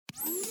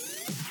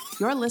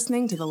You're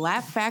listening to the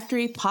Laugh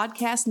Factory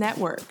Podcast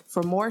Network.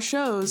 For more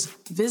shows,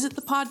 visit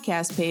the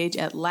podcast page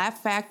at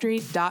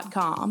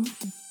laughfactory.com.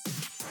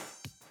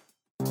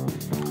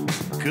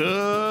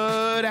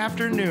 Good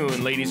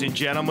afternoon, ladies and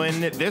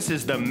gentlemen. This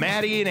is the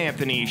Maddie and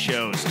Anthony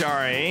Show,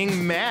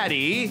 starring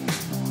Maddie.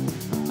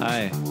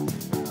 Hi,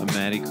 I'm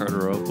Maddie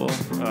Carteropo.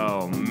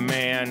 Oh,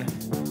 man.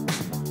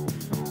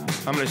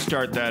 I'm going to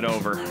start that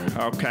over.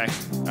 Okay.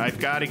 I've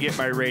got to get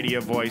my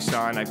radio voice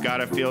on. I've got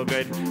to feel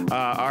good.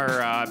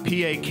 Our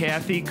PA,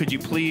 Kathy, could you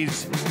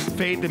please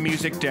fade the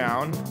music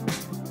down?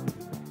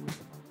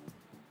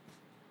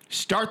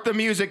 Start the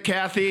music,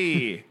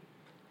 Kathy.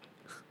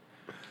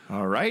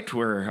 All right.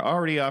 We're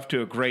already off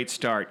to a great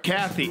start.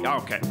 Kathy.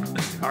 Okay.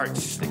 All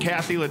right.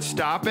 Kathy, let's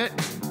stop it.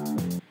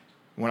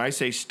 When I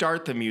say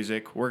start the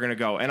music, we're going to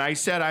go. And I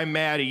said I'm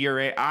Maddie.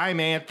 I'm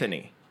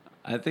Anthony.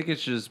 I think it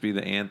should just be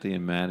the Anthony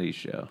and Maddie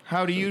show.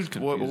 How do you?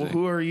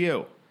 Who are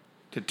you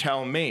to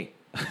tell me?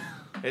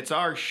 It's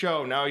our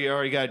show. Now you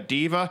already got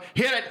diva.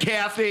 Hit it,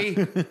 Kathy.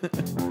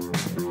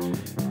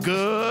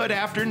 Good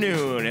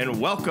afternoon and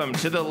welcome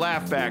to the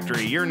Laugh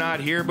Factory. You're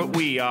not here, but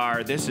we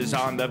are. This is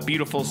on the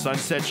beautiful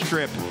Sunset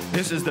Strip.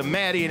 This is the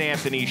Maddie and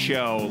Anthony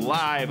Show,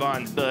 live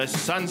on the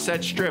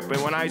Sunset Strip.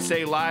 And when I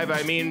say live,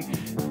 I mean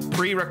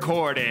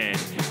pre-recorded.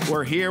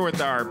 We're here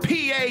with our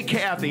PA,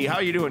 Kathy. How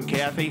you doing,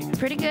 Kathy?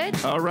 Pretty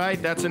good. All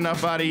right, that's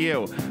enough out of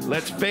you.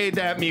 Let's fade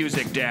that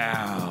music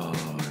down.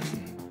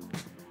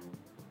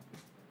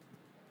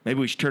 Maybe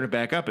we should turn it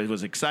back up. It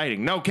was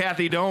exciting. No,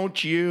 Kathy,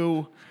 don't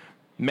you.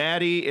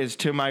 Maddie is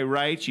to my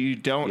right. You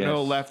don't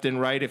know left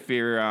and right if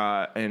you're...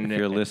 if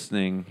you're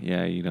listening,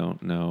 you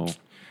don't know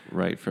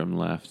right from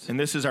left. And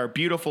this is our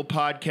beautiful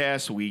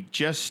podcast. We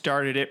just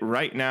started it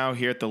right now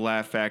here at the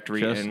Laugh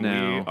Factory.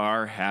 We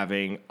are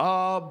having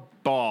a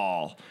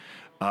ball.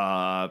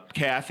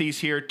 Kathy's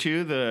here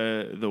too,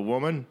 the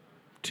woman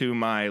to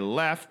my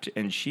left,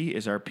 and she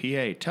is our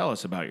PA. Tell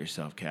us about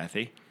yourself,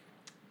 Kathy.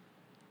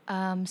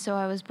 So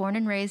I was born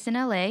and raised in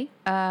LA.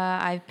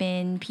 I've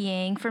been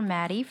PAing for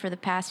Maddie for the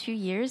past few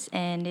years,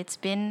 and it's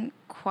been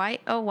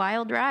quite a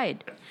wild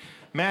ride.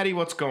 Maddie,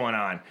 what's going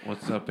on?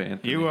 What's up,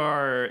 Anthony? You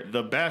are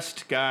the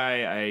best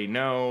guy I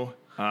know.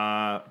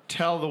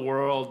 Tell the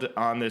world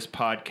on this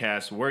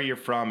podcast where you're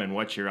from and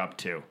what you're up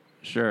to.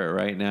 Sure.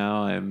 Right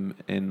now I'm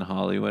in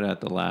Hollywood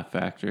at the Laugh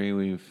Factory.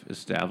 We've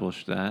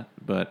established that,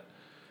 but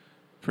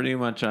pretty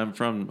much I'm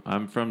from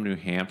New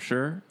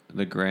Hampshire,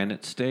 the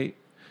Granite State.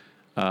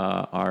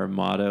 Our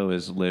motto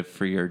is live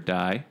free or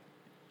die.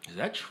 Is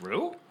that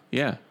true?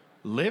 Yeah.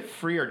 Live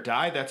free or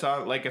die? That's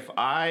on, like if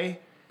I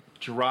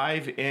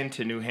drive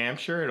into New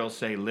Hampshire, it'll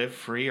say live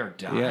free or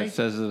die? Yeah, it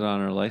says it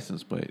on our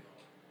license plate.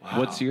 Wow.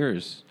 What's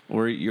yours?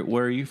 Where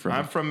are you from?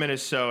 I'm from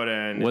Minnesota,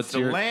 and it's the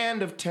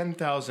land of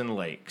 10,000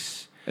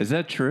 lakes. Is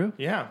that true?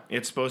 Yeah.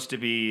 It's supposed to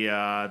be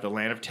the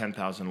land of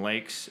 10,000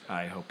 lakes.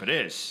 I hope it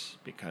is,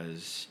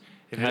 because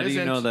if it isn't... How do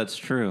you know that's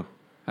true?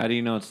 How do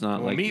you know it's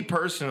not me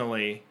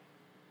personally...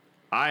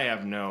 I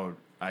have no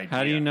idea.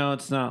 How do you know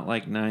it's not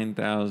like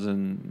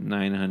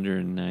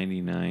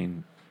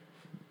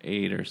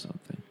 9,999.8 or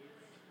something?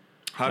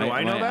 How do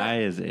I know that? My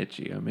eye is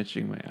itchy. I'm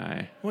itching my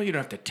eye. Well, you don't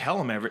have to tell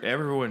them.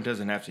 Everyone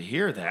doesn't have to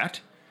hear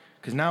that.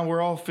 Because now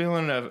we're all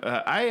feeling...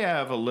 I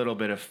have a little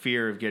bit of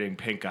fear of getting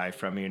pink eye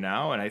from you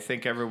now, and I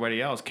think everybody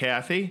else.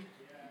 Kathy?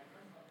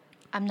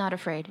 I'm not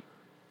afraid.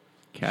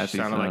 Kathy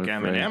sounded like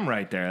Eminem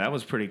right there. That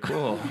was pretty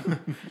cool.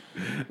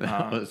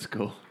 That was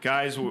cool.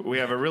 Guys, we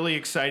have a really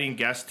exciting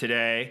guest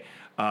today.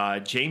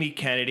 Jamie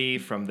Kennedy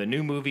from the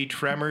new movie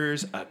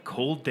Tremors, A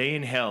Cold Day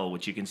in Hell,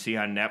 which you can see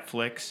on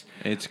Netflix.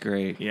 It's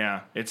great. Yeah,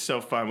 it's so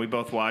fun. We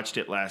both watched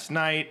it last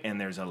night, and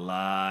there's a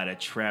lot of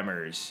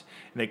tremors.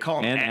 And they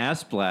call them...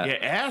 ass blast. Yeah,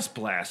 ass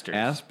blasters.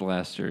 Ass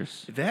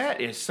blasters. That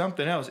is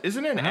something else.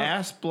 Isn't an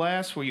ass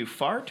blast where you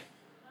fart?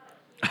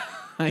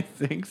 I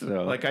think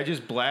so. Like I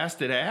just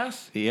blasted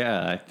ass?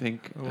 Yeah, I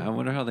think. I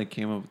wonder how they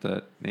came up with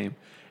that name.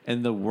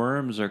 And the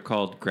worms are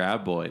called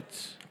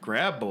graboids.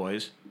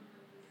 Graboids?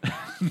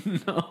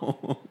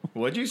 No.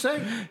 What'd you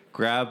say?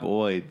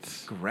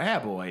 Graboids.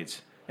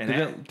 Graboids.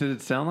 And did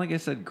it sound like I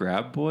said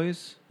grab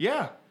boys?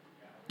 Yeah.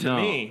 To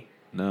me.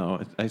 No,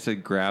 I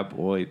said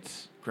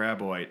graboids.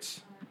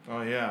 Graboids.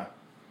 Oh, yeah.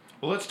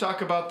 Well, let's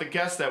talk about the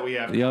guest that we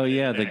have. Oh,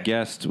 yeah, today. the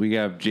guest. We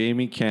have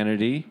Jamie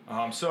Kennedy. Oh,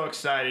 I'm so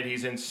excited.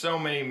 He's in so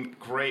many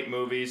great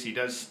movies. He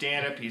does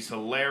stand-up. He's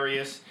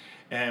hilarious.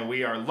 And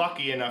we are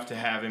lucky enough to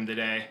have him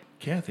today.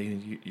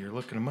 Kathy, you're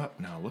looking him up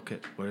now. Look at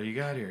what do you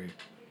got here?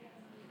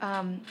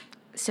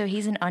 So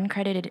he's an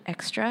uncredited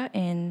extra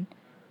in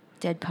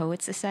Dead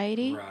Poets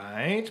Society.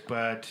 Right,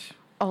 but...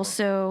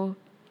 Also,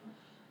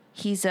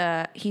 he's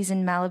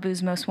in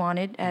Malibu's Most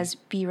Wanted as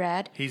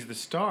B-Rad. He's the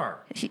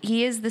star.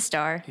 He is the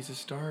star. He's a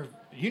star.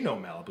 You know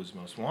Malibu's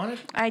Most Wanted.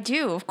 I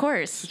do, of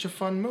course. Such a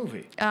fun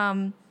movie.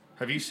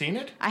 Have you seen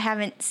it? I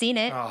haven't seen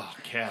it. Oh,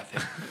 Kathy.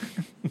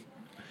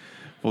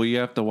 Well, you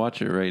have to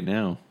watch it right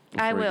now.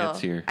 I will. It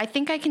gets here. I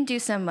think I can do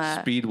some...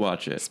 speed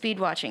watch it. Speed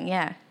watching,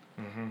 yeah.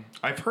 Mm-hmm.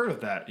 I've heard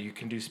of that. You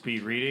can do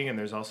speed reading, and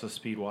there's also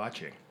speed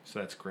watching. So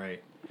that's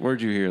great.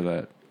 Where'd you hear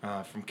that?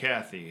 From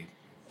Kathy.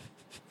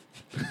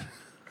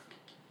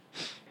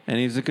 And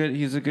he's a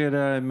good.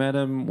 I met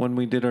him when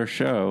we did our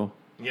show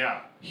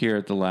Yeah. here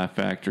at the Laugh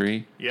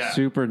Factory. Yeah.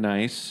 Super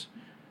nice.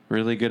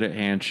 Really good at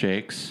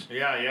handshakes.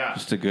 Yeah.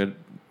 Just a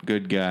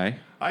good guy.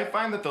 I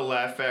find that the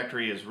Laugh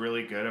Factory is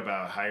really good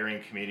about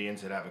hiring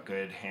comedians that have a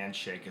good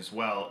handshake as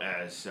well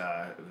as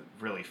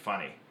really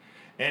funny.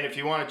 And if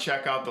you want to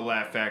check out the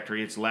Laugh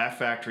Factory, it's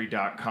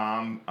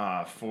laughfactory.com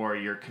for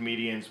your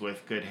comedians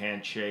with good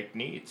handshake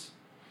needs.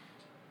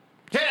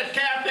 Hit it,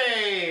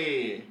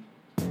 Kathy!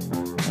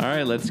 All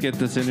right, let's get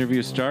this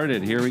interview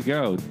started. Here we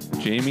go.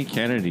 Jamie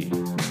Kennedy.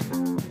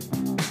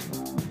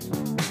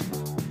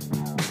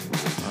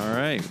 All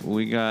right,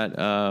 we got.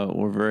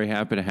 We're very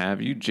happy to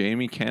have you.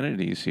 Jamie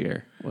Kennedy's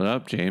here. What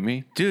up,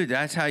 Jamie? Dude,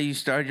 that's how you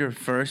started your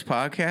first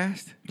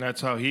podcast?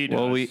 That's how he does.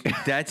 Well,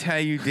 That's how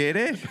you did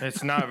it?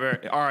 It's not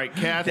very... All right,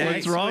 Kathy.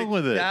 What's wrong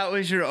with it? That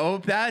was your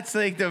that's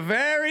like the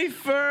very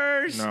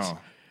first. No.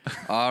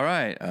 All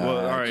right. Well,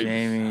 all right.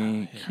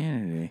 Jamie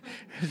Kennedy.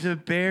 It's a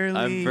barely.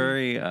 I'm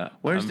very.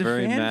 Where's I'm the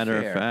very matter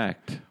of fanfare?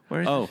 fact.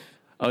 Where's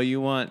Oh, you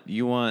want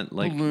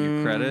like your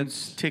balloons,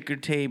 credits? ticker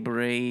tape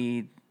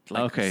braid,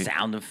 like Okay.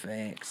 sound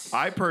effects.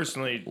 I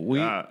personally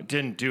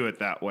didn't do it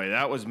that way.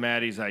 That was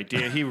Maddie's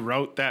idea. He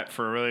wrote that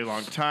for a really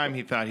long time.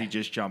 He thought he'd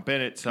just jump in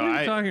it. So What are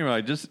you talking about?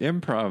 I just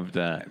improv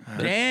that.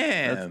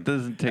 Damn. That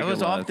doesn't take That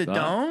was a lot off of the thought.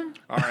 dome?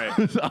 All right.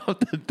 It's off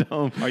the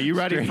dome. Are you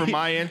ready for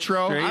my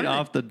intro? Straight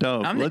off the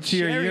dome. I'm the Let's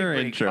hear cherry your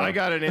breaker. intro. I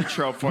got an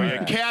intro for you.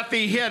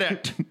 Kathy, hit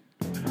it.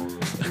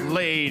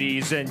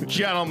 Ladies and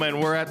gentlemen,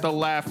 we're at the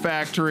Laugh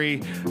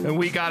Factory, and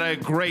we got a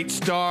great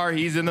star.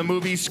 He's in the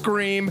movie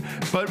Scream,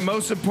 but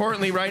most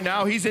importantly right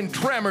now, he's in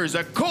Tremors,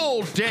 A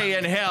Cold Day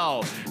in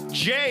Hell.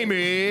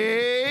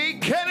 Jamie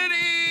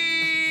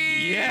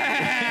Kennedy!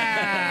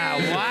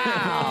 Yeah!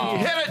 Wow.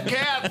 Hit it,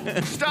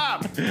 Kath!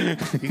 Stop!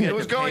 It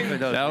was going...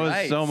 That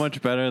was so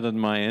much better than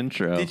my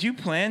intro. Did you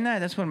plan that?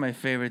 That's one of my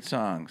favorite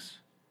songs.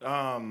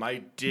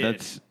 I did.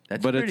 That's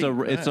but it's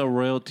pretty it's good. a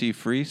royalty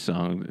free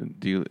song.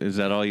 Is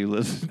that all you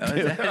listen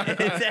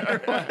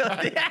to?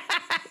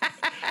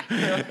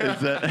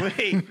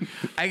 Wait,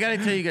 I gotta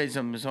tell you guys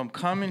something. So I'm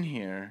coming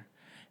here,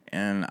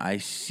 and I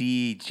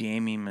see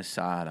Jamie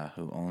Masada,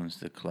 who owns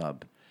the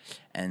club,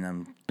 and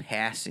I'm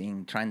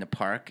trying to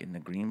park in the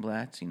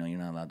Greenblatts. You know, you're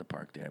not allowed to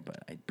park there,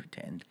 but I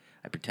pretend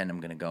I'm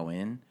gonna go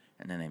in,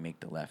 and then I make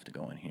the left to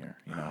go in here.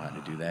 You know how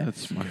to do that?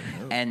 That's smart.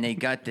 And they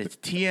got this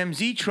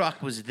TMZ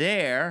truck was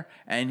there,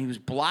 and he was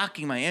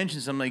blocking my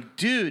entrance. I'm like,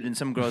 dude, and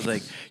some girl's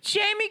like,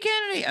 Jamie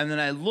Kennedy, and then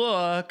I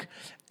look,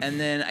 and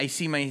then I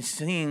see my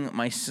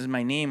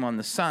name on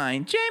the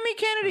sign, Jamie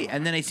Kennedy,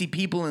 and then I see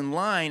people in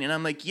line, and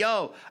I'm like,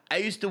 yo, I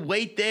used to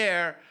wait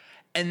there.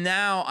 And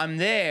now I'm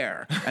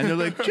there. And they're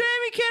like,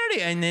 Jamie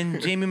Kennedy. And then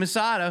Jamie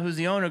Masada, who's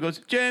the owner, goes,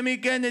 Jamie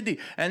Kennedy.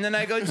 And then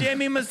I go,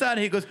 Jamie Masada.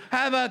 He goes,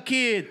 have a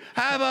kid.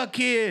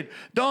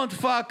 Don't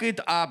fuck it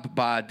up,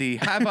 buddy.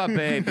 Have a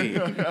baby.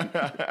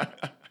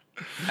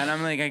 And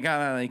I'm like, I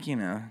gotta,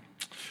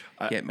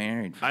 get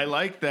married. I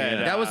like that.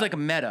 Yeah. That was like a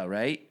meta,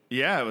 right?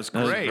 Yeah, it was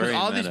was great. very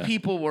All meta. these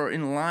people were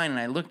in line, and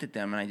I looked at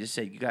them, and I just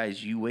said, you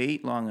guys, you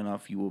wait long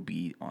enough, you will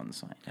be on the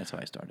sign. That's how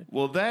I started.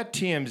 Well, that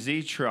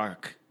TMZ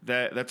truck,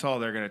 that's all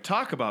they're going to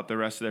talk about the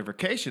rest of their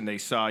vacation. They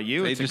saw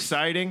you. It's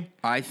exciting.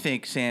 I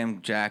think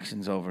Sam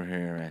Jackson's over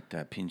here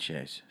at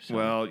Pinches. So,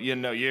 Well, you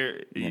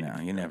you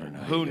never know.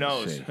 who You gotta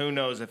knows? see. Who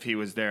knows if he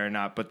was there or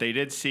not? But they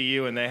did see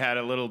you, and they had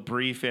a little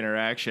brief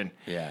interaction.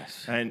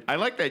 Yes. And I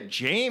like that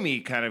Jamie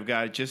kind of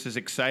got just as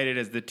excited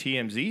as the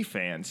TMZ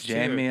fans, too.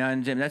 Jamie,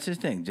 that's his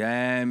thing.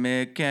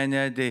 Jamie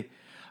Kennedy.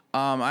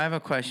 I have a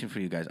question for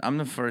you guys. I'm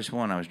the first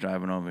one. I was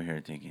driving over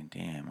here thinking,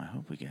 damn, I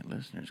hope we get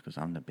listeners because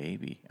I'm the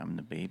baby. I'm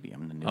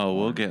the new. Oh,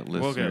 we'll get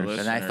listeners. listeners.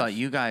 And I thought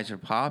you guys are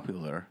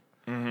popular.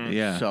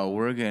 Yeah. So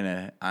I'm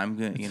gonna,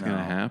 It's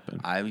gonna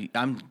happen.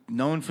 I'm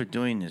known for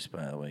doing this,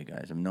 by the way,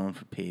 guys. I'm known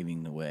for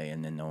paving the way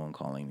and then no one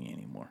calling me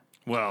anymore.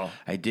 Well,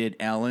 I did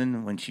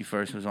Ellen when she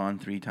first was on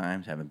 3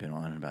 times. Haven't been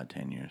on in about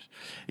 10 years.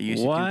 I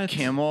used What? to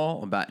do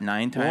Kimmel about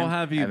 9 times. We'll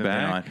have you Haven't been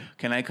back. on.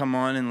 Can I come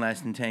on in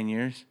less than 10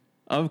 years?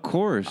 Of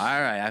course. All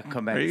right, I can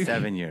come back in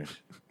 7 years.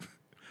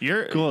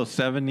 you're Cool.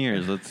 7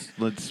 years.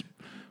 Let's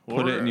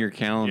put it in your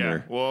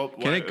calendar. Yeah. Well,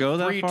 can it go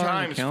that 3 far on the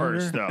times calendar?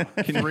 first,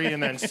 though. 3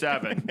 and then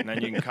 7, and then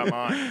you can come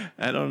on.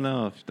 I don't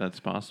know if that's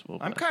possible.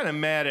 I'm but- kind of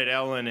mad at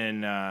Ellen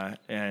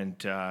and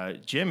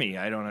Jimmy.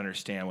 I don't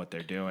understand what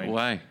they're doing.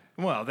 Why?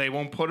 Well, they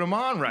won't put them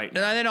on right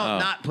now. No, they don't Oh.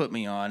 not put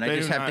me on. I They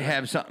just do have to not.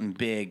 have something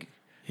big.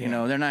 You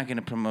know, they're not going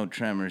to promote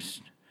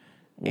Tremors.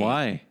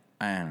 Why?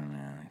 I don't know.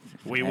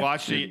 We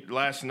watched it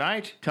last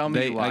night. Tell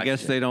me you I watched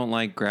guess it. they don't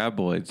like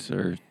graboids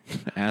or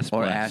ass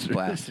Or blasters. ass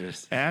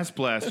blasters. Ass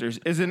blasters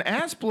is an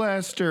ass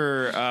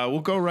blaster. We'll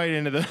go right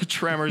into the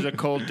Tremors: A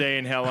Cold Day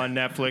in Hell on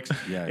Netflix.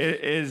 Yes.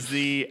 Is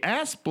the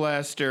ass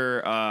blaster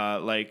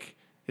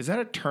is that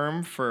a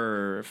term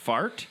for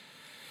fart?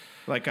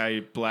 Like I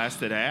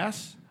blasted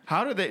ass?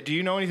 How did they? Do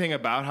you know anything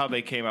about how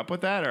they came up with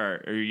that,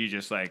 or are you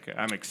just like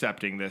I'm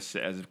accepting this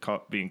as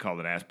being called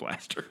an ass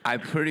blaster? I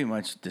pretty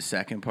much the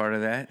second part of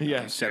that.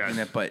 Yes, accepting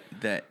yes. that, but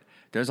that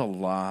there's a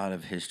lot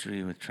of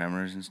history with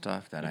Tremors and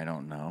stuff that I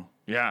don't know.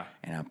 Yeah.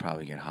 And I'll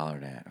probably get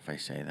hollered at if I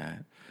say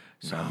that.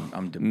 So I'm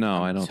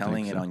I don't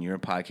telling think it so. on your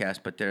podcast,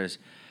 but there's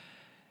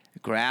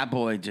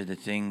graboids are the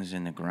things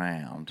in the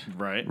ground.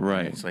 Right.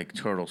 Right. It's like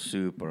turtle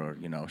soup or,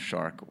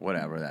 shark,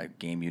 whatever, that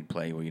game you'd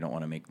play where you don't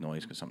want to make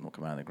noise because something will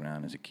come out of the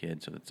ground as a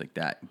kid. So it's like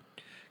that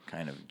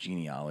kind of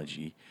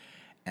genealogy.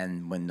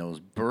 And when those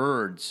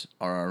birds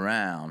are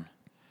around,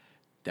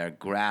 their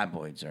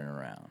graboids are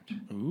around.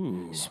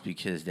 Ooh. It's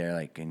because they're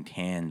like in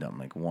tandem,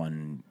 like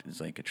one is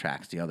like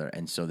attracts the other.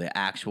 And so the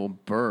actual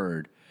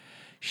bird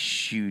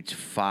shoots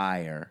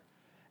fire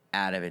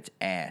out of its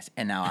ass.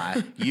 And now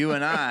you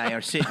and I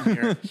are sitting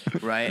here,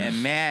 right?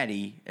 And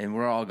Maddie, and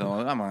we're all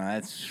going, come on,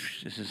 this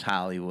is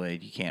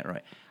Hollywood. You can't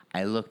write.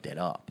 I looked it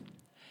up.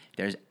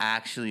 There's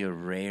actually a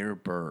rare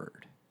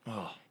bird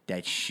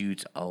that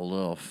shoots a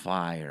little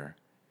fire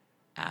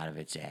out of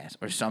its ass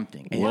or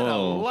something. And What a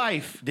Whoa.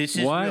 life. this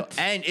is What? real.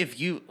 And if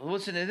you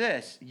listen to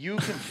this, you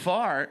can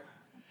fart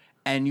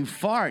and you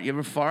fart. You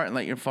ever fart and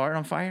let your fart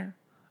on fire?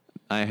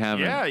 I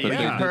haven't. Yeah, but yeah.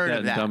 they You've did heard that of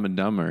in that. Dumb and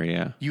Dumber,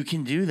 yeah. You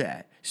can do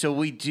that. So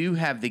we do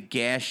have the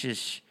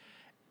gaseous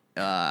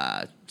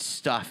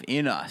stuff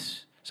in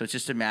us. So it's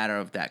just a matter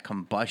of that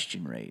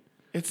combustion rate.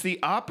 It's the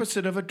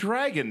opposite of a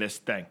dragon, this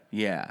thing.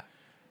 Yeah.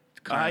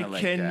 It's I kinda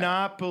like that.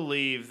 cannot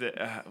believe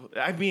that.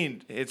 I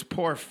mean, it's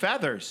poor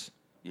feathers.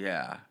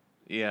 Yeah.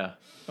 Yeah.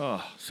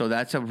 So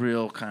that's a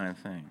real kind of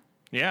thing.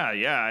 Yeah.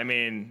 I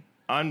mean,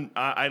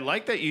 I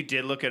like that you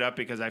did look it up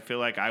because I feel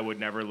like I would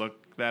never look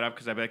that up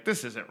because I'd be like,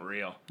 this isn't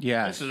real.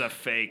 Yes. This is a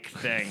fake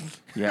thing.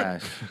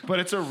 Yes. But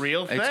it's a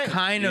real thing. It's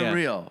kind of Yeah.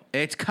 real.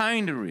 It's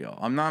kind of real.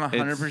 I'm not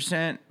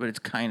 100%, but it's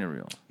kind of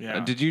real.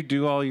 Yeah. Did you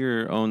do all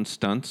your own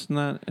stunts in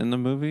the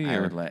movie? I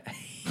or- would let.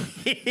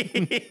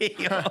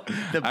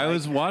 I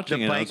was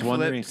watching it. I was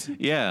wondering. Flips.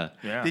 Yeah.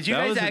 Yeah. Did you that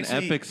guys was actually?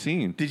 an epic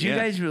scene. Did you Yeah.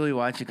 guys really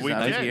watch it? 'Cause We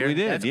I was did. here? We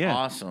did. That's yeah.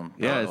 awesome.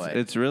 Yeah, by the way.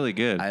 it's really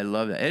good. I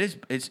love that.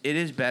 It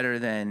is better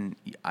than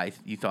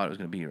you thought it was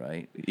going to be,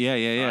 right? yeah. I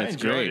It's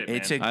enjoyed great. it, man.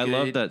 It's a I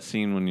love good- that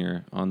scene when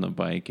you're on the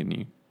bike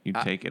and you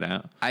take it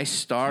out. I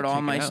start all Check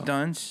it my out.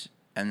 stunts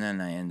and then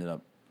I ended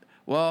up.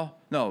 Well,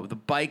 no, the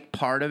bike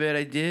part of it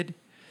I did,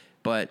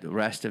 but the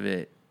rest of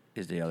it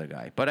is the other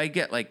guy. But I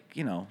get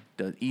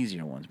the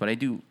easier ones. But I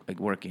do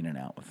work in and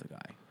out with the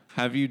guy.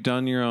 Have you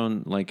done your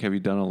own? Have you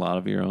done a lot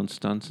of your own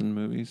stunts in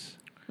movies,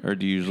 or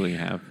do you usually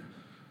have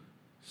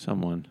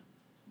someone?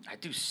 I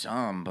do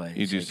some, but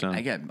You it's do like,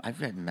 some. I've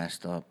got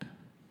messed up.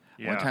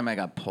 Yeah. One time I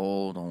got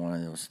pulled on one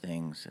of those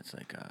things. It's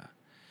like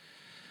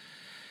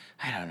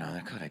I don't know.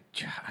 They're called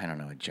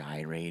a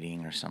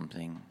gyrating or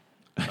something.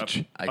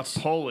 a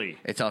pulley.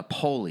 It's a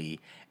pulley,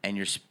 and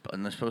you're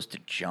supposed to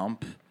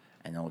jump,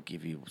 and they'll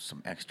give you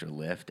some extra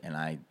lift. And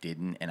I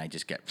didn't, and I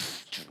just get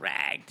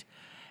dragged.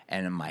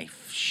 And in my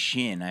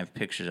shin, I have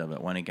pictures of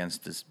it, went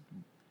against this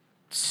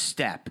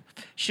step.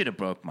 Should have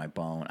broke my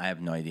bone. I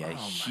have no idea. A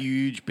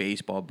huge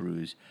baseball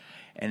bruise,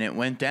 and it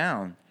went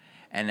down,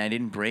 and I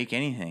didn't break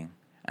anything.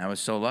 I was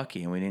so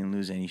lucky, and we didn't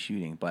lose any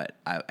shooting. But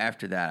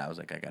after that, I was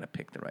like, I got to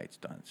pick the right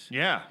stunts.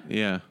 Yeah.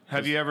 Yeah.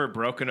 Have you ever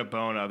broken a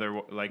bone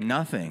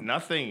Nothing.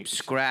 Nothing.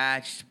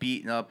 Scratched,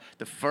 beaten up.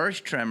 The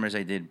first Tremors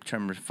I did,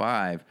 Tremors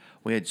 5,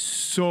 we had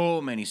so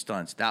many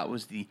stunts. That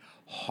was the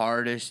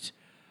hardest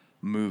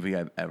movie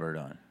I've ever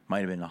done. Might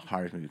have been the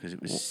hardest movie because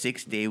it was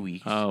 6-day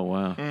weeks. Oh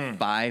wow.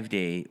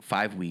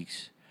 5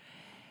 weeks.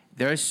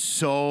 There's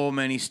so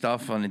many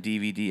stuff on the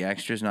DVD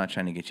extras. Not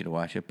trying to get you to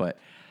watch it, but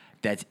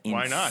that's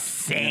Why not?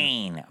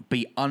 insane.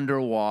 Be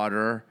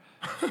underwater,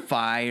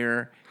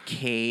 fire,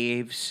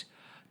 caves,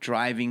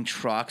 driving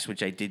trucks,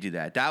 which I did do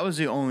that. That was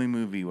the only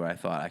movie where I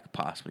thought I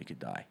possibly could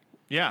die.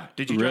 Yeah.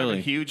 Did you drive a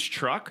Really? huge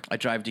truck? I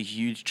drove a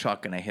huge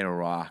truck and I hit a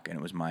rock and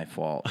it was my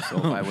fault. So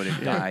if I would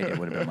have died, it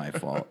would have been my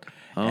fault.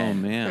 Oh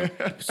And man.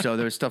 so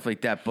there was stuff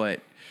like that, but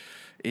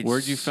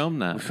Where'd you film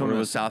that? We filmed Where in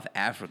was- South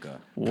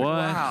Africa. What?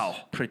 Wow.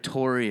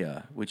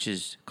 Pretoria, which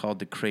is called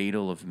the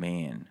Cradle of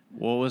Man.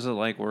 What was it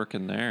like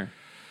working there?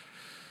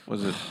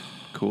 Was it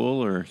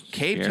cool or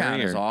Cape scary,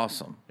 Town is or-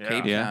 awesome. Yeah.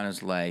 Cape Yeah. Town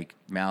is like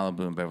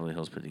Malibu and Beverly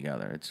Hills put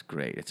together. It's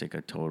great. It's like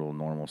a total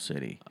normal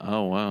city.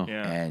 Oh wow.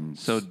 Yeah. And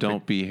So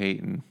don't be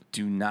hating.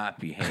 do not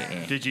be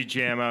hating. Did you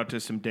jam out to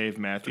some Dave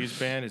Matthews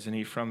Band? Isn't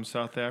he from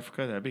South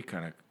Africa? That'd be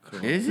kind of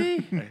cool. Is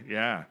he?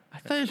 Yeah. I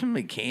thought he was from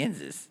like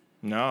Kansas.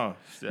 No.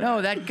 No,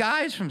 that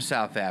guy's from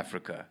South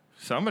Africa.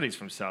 Somebody's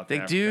from South The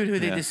Africa. dude who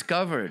they Yeah.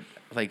 discovered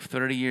like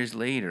 30 years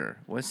later.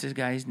 What's this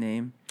guy's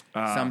name?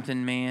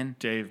 Something Man?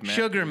 Dave Matthews.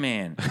 Sugar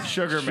Man.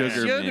 Sugar Man.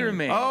 Sugar Sugar Man.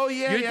 Man. Oh,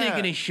 yeah, You're yeah.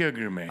 thinking of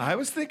Sugar Man. I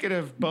was thinking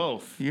of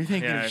both. You're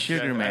thinking of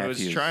Sugar I was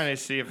Matthews. trying to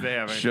see if they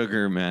have a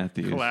Sugar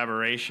Matthews.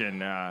 collaboration.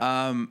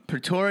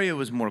 Pretoria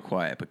was more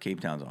quiet, but Cape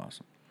Town's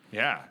awesome.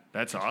 Yeah,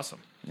 that's awesome.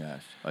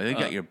 Yes. Oh, they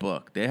got your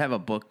book. They have a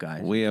book,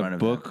 guys. We in front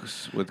have of them.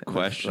 books with With,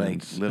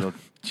 questions. like little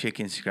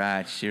chicken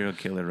scratch, serial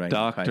killer writing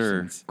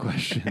Doctor questions.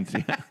 questions.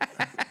 Yeah.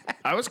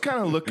 I was kind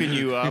of looking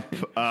you up.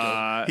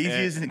 He's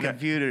and- using a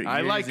computer. I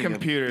You're like using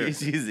computer.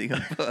 He's using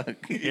a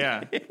book.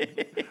 Yeah.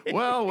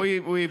 Well,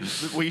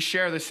 we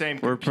share the same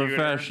We're computer.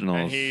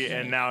 professionals.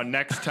 And now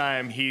next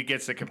time he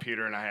gets the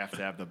computer and I have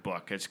to have the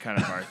book. It's kind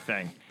of our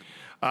thing.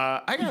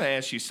 I gotta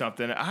ask you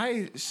something.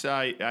 I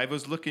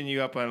was looking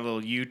you up on a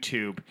little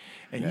YouTube,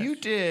 and you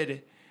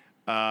did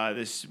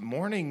this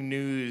morning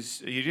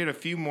news. You did a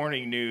few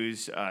morning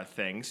news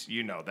things.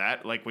 You know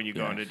that, like when you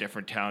go into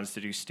different towns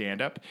to do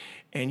stand up,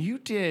 and you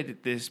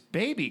did this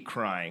baby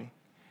crying.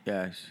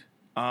 Yes.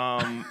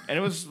 And it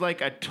was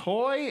like a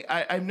toy.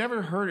 I've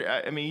never heard.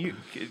 I mean,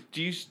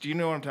 do you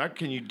know what I'm talking?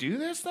 Can you do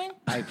this thing?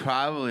 I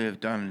probably have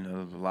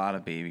done a lot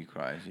of baby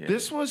cries. Yeah.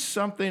 This was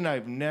something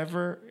I've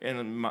never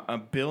in a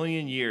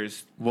billion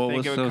years What think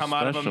was it would so come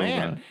out of a special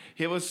man. about it?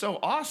 It was so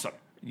awesome.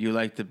 You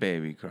like the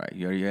baby cry?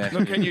 You're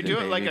Look, can you the do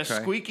it like baby a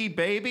cry? squeaky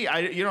baby?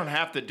 You don't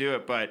have to do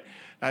it, but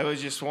I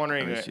was just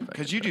wondering Let me see if I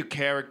because can you do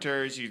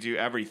characters, you do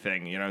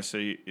everything, you know.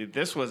 So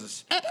this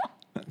was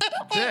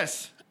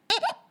this.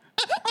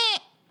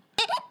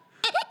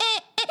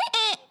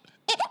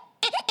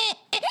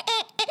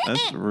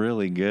 That's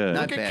really good.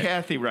 Not Look at bad.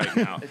 Kathy right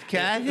now.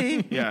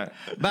 Kathy? Yeah.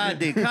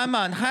 Buddy, come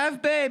on,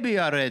 have baby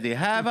already.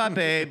 Have a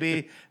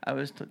baby.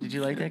 Did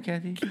you like that,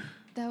 Kathy?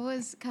 That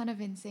was kind of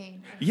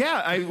insane.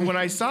 Yeah, when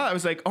I saw it, I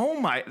was like, "Oh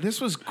my!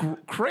 This was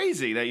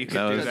crazy that you could do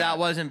So that." that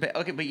wasn't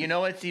okay, but you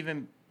know what's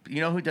even?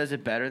 You know who does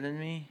it better than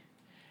me?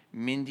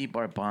 Mindy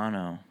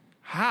Barbano.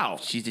 How?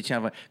 She's the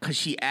channel because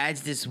she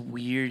adds this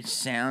weird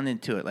sound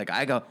into it. Like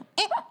I go,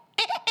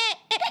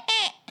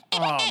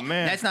 Oh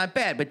man, that's not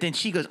bad, but then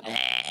she goes,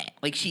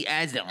 like she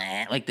adds the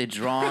like the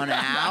drawn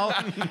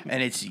out,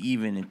 and it's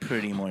even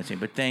pretty more insane.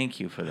 But thank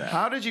you for that.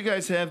 How did you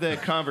guys have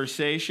that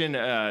conversation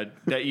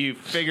that you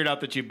figured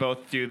out that you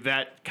both do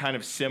that kind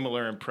of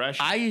similar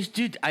impression? I used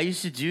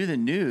to do the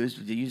news.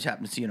 You just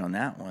happened to see it on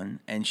that one,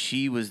 and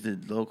she was the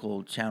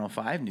local Channel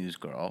 5 news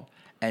girl.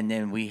 And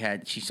then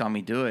she saw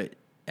me do it,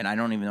 and I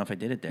don't even know if I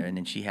did it there. And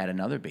then she had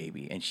another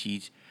baby, and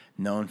she's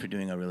known for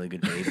doing a really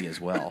good baby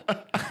as well.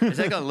 It's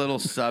like a little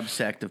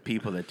subsect of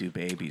people that do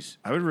babies.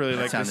 I would really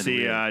That like to sounded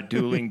see weird.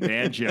 dueling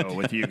banjo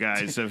with you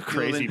guys of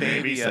crazy Dueling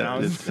baby baby,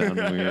 That did sounds. sound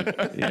weird.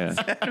 Yeah.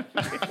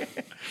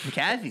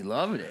 Kathy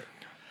loved it.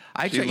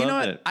 She You know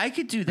loved what? it. I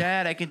could do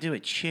that. I could do a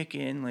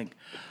chicken. Like,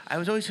 I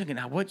was always thinking,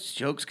 what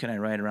jokes can I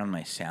write around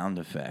my sound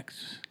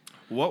effects?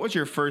 What was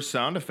your first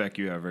sound effect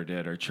you ever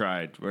did or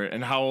tried?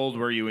 And how old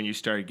were you when you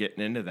started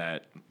getting into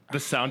that? The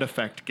sound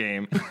effect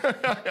game.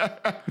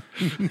 I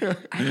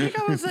think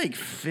I was like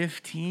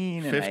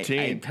 15. And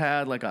 15. I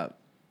had like a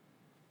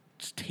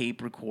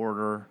tape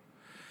recorder,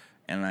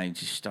 and I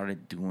just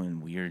started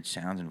doing weird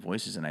sounds and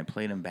voices, and I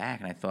played them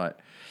back, and I thought,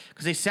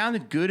 because they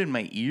sounded good in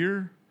my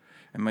ear,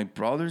 and my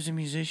brother's a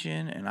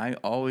musician, and I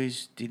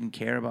always didn't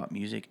care about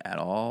music at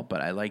all,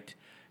 but I liked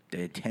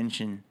the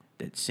attention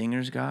that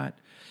singers got.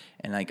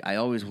 And like I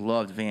always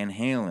loved Van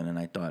Halen, and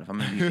I thought if I'm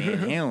gonna be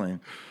Van Halen,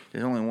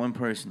 there's only one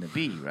person to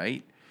be,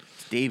 right?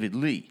 It's David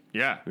Lee.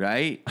 Yeah.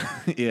 Right?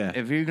 Yeah.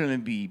 If you're gonna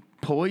be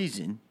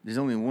Poison, there's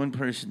only one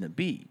person to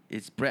be.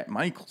 It's Bret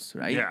Michaels,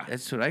 right? Yeah.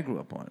 That's what I grew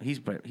up on. He's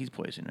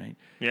Poison, right?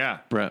 Yeah.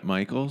 Brett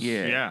Michaels?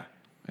 Yeah. Yeah.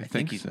 I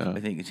think he's, so. I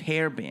think it's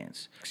hair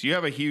bands. So you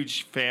have a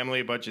huge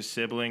family, a bunch of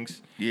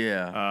siblings.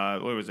 Yeah.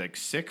 What was it, like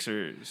 6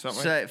 or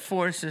something? So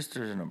 4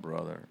 sisters and a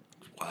brother.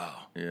 Wow.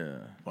 Yeah.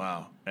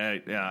 Wow.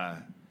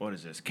 What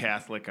is this?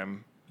 Catholic?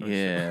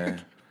 Yeah.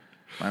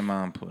 My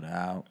mom put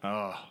out.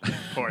 Oh,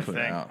 poor Put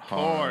thing. out Poor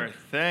hard.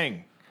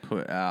 thing.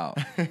 Put out.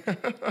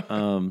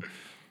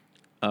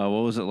 What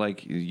was it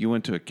like? You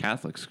went to a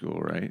Catholic school,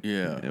 right?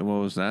 Yeah. And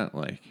what was that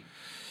like?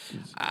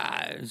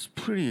 It's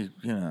pretty,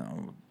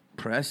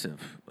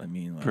 oppressive. I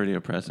mean, like, Pretty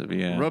oppressive,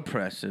 yeah.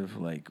 repressive.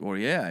 Like,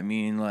 I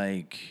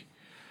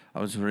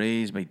was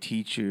raised by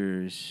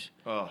teachers.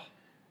 Oh,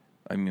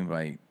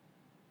 By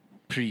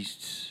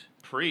priests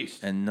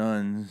priest. and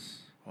nuns.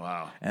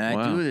 Wow. And I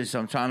Wow. do this.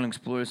 I'm trying to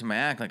explore this in my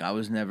act. Like, I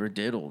was never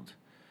diddled.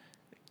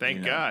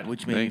 Thank God.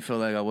 Which made me feel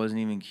like I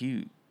wasn't even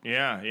cute.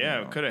 Yeah.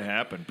 It could have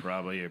happened.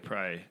 Probably.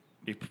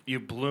 You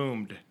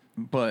bloomed.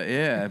 But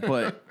yeah,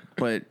 but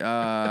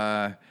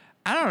I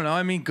don't know.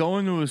 I mean,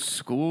 going to a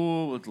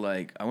school with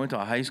I went to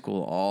a high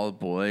school all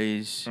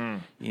boys,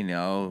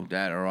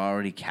 that are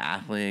already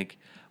Catholic,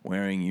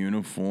 wearing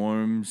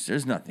uniforms.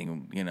 There's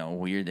nothing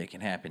weird that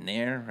can happen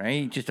there,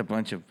 right? Just a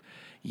bunch of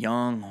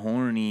young,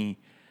 horny,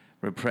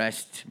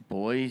 repressed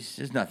boys.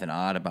 There's nothing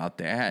odd about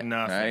that,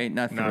 Nothing. right?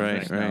 Nothing.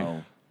 Right,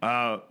 right.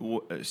 No.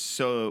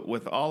 So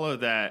with all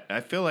of that,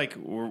 I feel like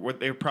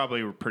they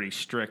probably were pretty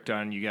strict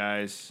on you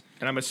guys,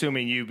 and I'm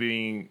assuming you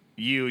being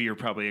you're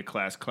probably a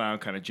class clown,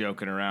 kind of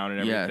joking around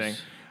and everything.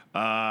 Yes.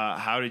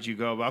 How did you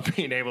go about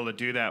being able to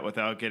do that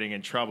without getting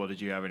in trouble?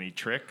 Did you have any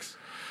tricks?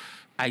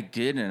 I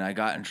didn't. I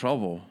got in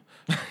trouble.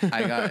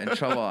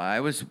 I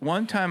was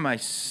one time. I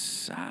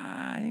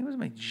think it was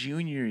my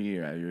junior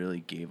year. I really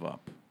gave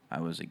up.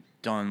 I was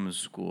done with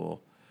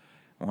school.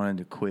 Wanted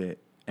to quit.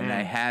 And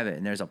I have it,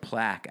 and there's a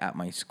plaque at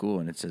my school,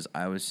 and it says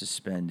I was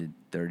suspended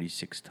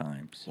 36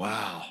 times.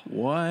 Wow.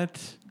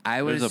 What?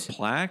 There's a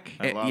plaque?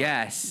 love it.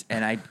 Yes,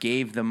 and I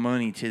gave the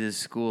money to the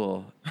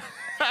school,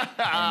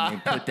 and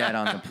they put that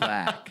on the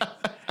plaque.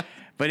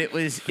 But it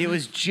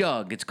was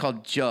Jug. It's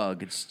called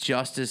Jug. It's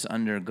Justice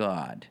Under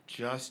God.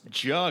 Just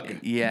jug.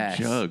 Yes.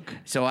 Jug.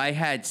 So I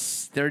had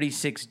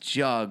 36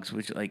 jugs,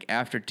 which like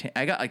after 10,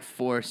 I got like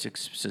 4 or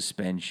 6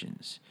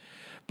 suspensions.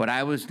 But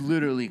I was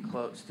literally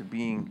close to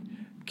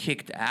being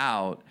kicked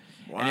out.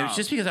 And it was Wow.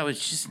 just because I was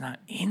just not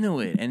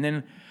into it. And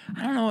then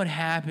I don't know what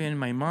happened.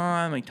 My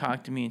mom like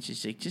talked to me and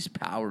she's like, just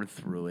power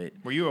through it.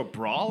 Were you a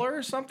brawler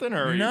or something?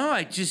 Or No,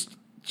 I just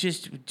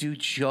do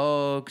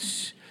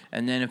jugs.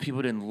 And then if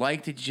people didn't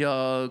like the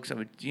jugs, I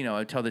would,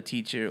 I'd tell the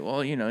teacher,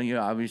 well, you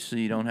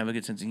obviously don't have a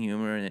good sense of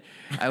humor. And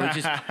I would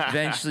just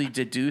eventually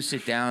deduce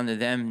it down to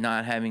them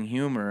not having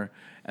humor.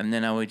 And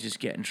then I would just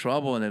get in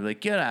trouble. And they'd be like,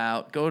 get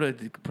out, go to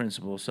the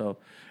principal. So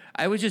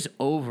I was just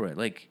over it.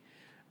 Like,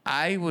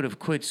 I would have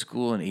quit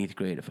school in 8th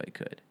grade if I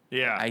could.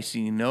 Yeah. I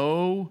see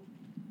no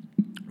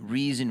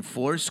reason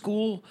for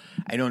school.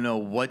 I don't know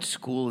what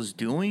school is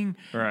doing.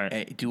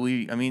 Right.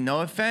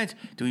 No offense,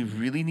 do we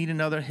really need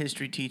another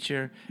history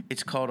teacher?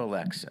 It's called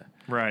Alexa.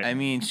 Right. I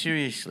mean,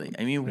 seriously.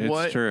 I mean, It's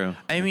what? true.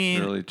 I It's mean,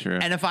 really true.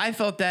 And if I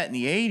felt that in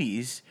the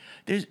 80s,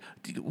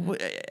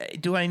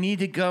 do I need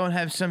to go and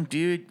have some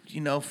dude,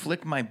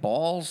 flick my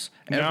balls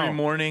every No.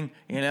 morning?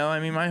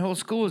 My whole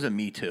school is a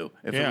Me Too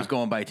if it Yeah. was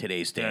going by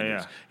today's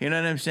standards. yeah. You know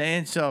what I'm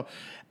saying? So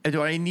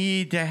do I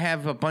need to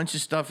have a bunch of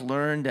stuff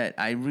learned that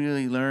I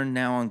really learned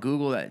now on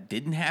Google that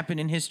didn't happen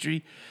in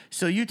history?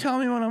 So you tell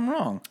me when I'm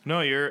wrong. No,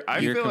 I You're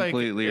feel like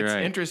completely it's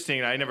right.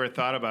 interesting. I never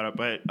thought about it,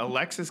 but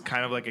Alexa's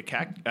kind of like a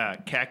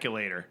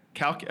calculator.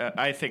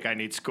 I think I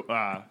need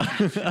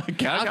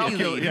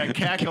Calculator.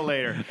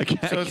 calculator.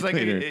 So it's like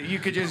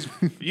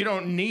calculator. you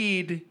don't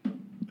need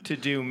to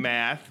do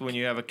math when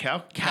you have a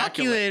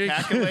Calculator.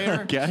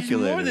 calculator. She's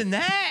more than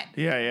that.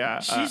 Yeah.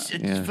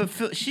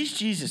 She's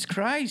Jesus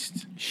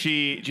Christ. Do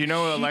you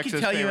know what She Alexa's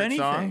could tell you favorite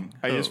song? anything.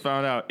 I just Who?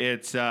 found out.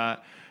 It's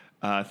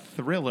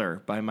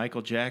Thriller by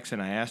Michael Jackson.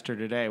 I asked her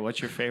today,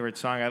 what's your favorite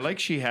song? I like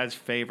she has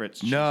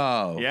favorites.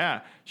 No.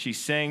 Yeah. She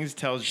sings,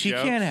 tells She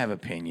jokes. can't have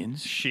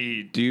opinions.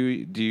 Do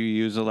Do you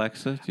use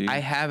Alexa? Do you? I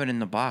have it in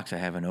the box. I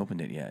haven't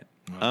opened it yet.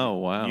 Oh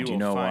wow. You you will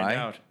know find why?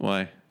 out.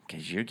 Why?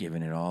 Because you're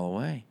giving it all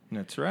away.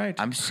 That's right.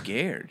 I'm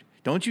scared.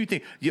 Don't you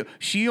think?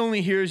 She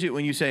only hears it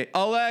when you say,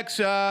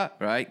 Alexa,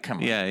 right? Come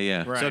on.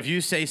 Yeah. Right. So if you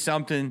say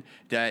something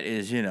that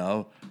is,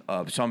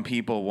 some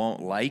people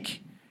won't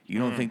like, you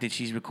don't think that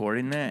she's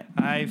recording that?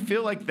 I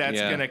feel like that's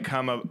Yeah. going to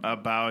come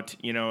about,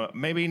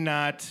 maybe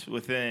not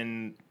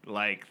within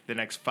like the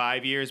next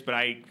 5 years, but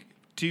I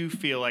do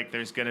feel like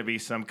there's going to be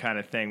some kind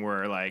of thing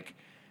where like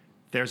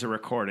there's a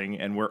recording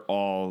and we're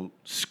all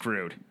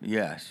screwed.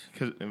 Yes.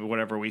 Because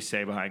whatever we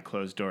say behind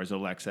closed doors,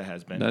 Alexa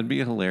has been. That'd be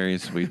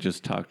hilarious if we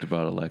just talked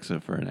about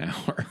Alexa for an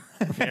hour.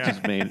 Yeah.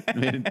 Just made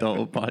the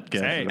whole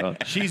podcast Hey,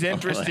 about she's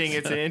interesting. Alexa.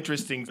 It's an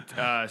interesting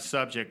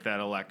subject, that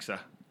Alexa.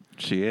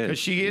 She is. Because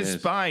she is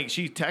spying.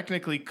 She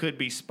technically could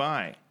be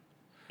spying.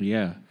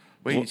 Yeah.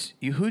 Wait,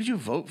 who did you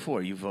vote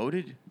for? You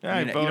voted? Yeah, I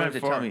you don't have voted to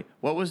for- tell me.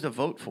 What was the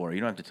vote for? You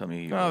don't have to tell me.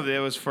 Who you Oh, voted. it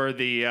was for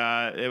the.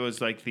 It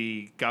was like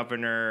the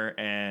governor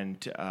and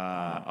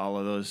all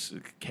of those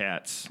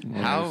cats.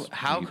 How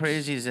Beeps.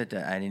 crazy is it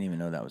that I didn't even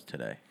know that was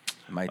today?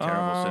 Am I a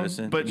terrible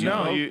citizen? But Did you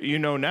no, vote? you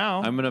know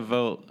now. I'm gonna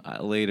vote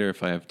later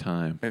if I have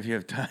time. If you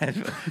have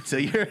time, so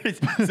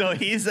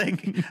he's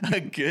like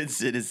a good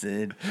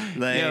citizen.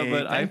 Like, Yeah,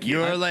 but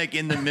you're like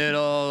in the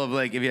middle of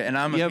like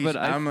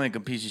I'm like a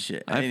piece of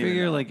shit. I didn't even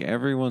figure know. like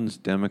everyone's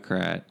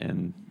Democrat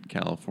in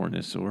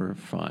California, so we're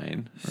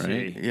fine,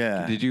 right? See.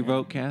 Yeah. Did you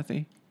vote,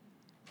 Kathy?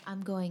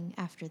 I'm going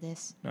after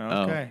this.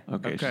 Okay. Oh,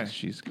 okay.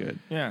 She's good.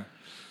 Yeah.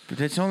 But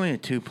it's only a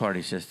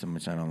 2-party system,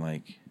 which I don't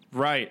like.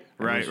 Right.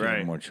 I wish we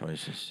had more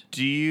choices.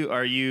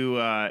 Are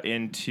you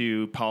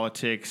into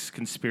politics,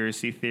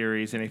 conspiracy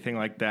theories, anything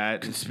like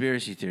that?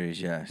 Conspiracy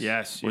theories, yes.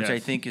 Yes, Which I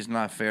yes. think is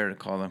not fair to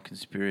call them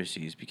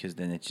conspiracies because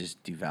then it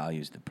just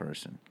devalues the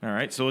person. All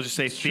right. So we'll just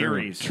say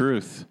theories.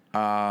 Truth.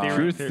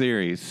 Truth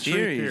theories. Theories.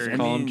 theories. I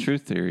Call mean, them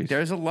truth theories.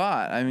 There's a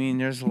lot. I mean,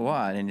 there's a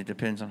lot, and it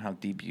depends on how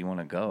deep you want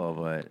to go.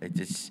 But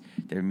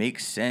there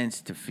makes sense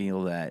to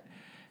feel that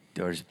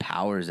there's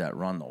powers that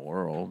run the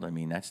world. I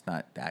mean, that's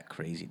not that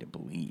crazy to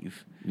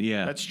believe.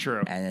 Yeah. That's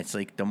true. And it's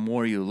like the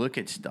more you look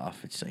at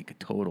stuff, it's like a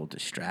total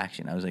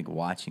distraction. I was like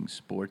watching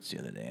sports the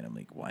other day, and I'm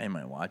like, why am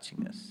I watching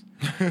this?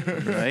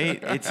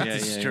 Right? It's a Yeah, yeah, yeah.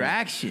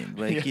 distraction.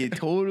 Like it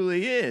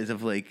totally is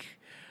of like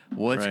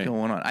what's Right.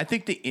 going on. I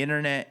think the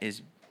internet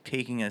is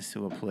taking us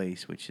to a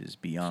place which is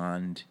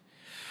beyond.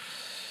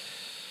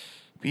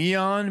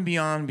 I'm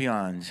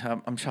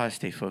trying to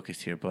stay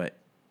focused here, but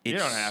You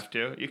don't have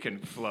to. You can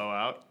flow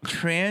out.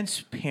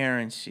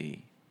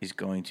 transparency is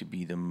going to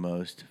be the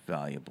most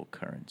valuable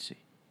currency.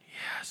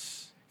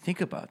 Yes. Think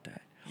about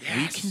that. We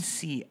Yes. can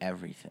see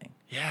everything.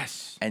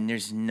 Yes. And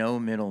there's no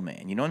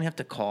middleman. You don't have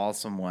to call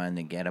someone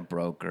to get a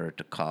broker,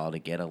 to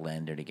get a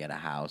lender, to get a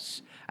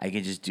house. I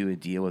can just do a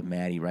deal with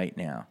Maddie right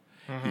now.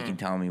 He can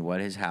tell me what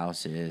his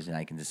house is, and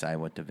I can decide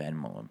what to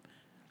Venmo him.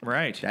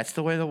 Right. That's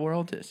the way the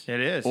world is. It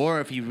is. Or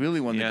if he really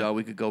wanted Yeah. to go,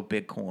 we could go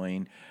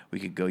Bitcoin, we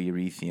could go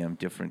Ethereum,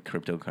 different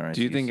cryptocurrencies.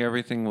 Do you think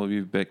everything will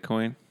be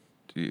Bitcoin?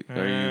 Are you?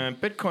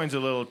 Bitcoin's a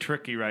little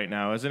tricky right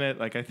now, isn't it?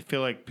 Like I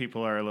feel like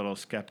people are a little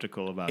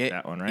skeptical about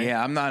that one, right?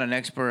 Yeah, I'm not an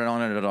expert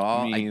on it at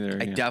all. Me either,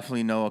 I yeah.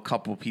 definitely know a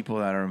couple people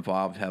that are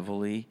involved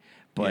heavily,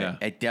 but Yeah.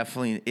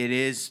 it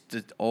is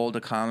the old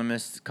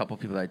economists. A couple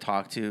people that I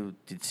talked to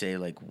did say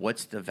like,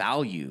 what's the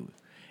value?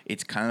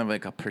 It's kind of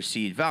like a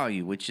perceived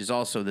value, which is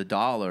also the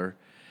dollar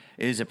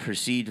is a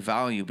perceived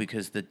value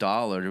because the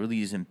dollar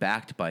really isn't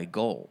backed by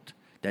gold.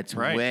 That's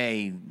Right.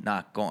 way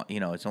not going.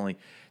 It's only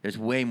there's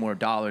way more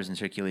dollars in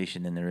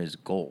circulation than there is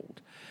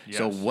gold.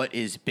 So Yes. what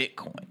is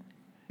Bitcoin?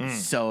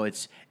 So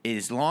it's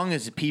as long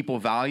as people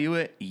value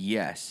it,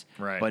 yes.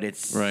 Right. But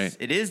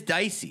it is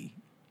dicey.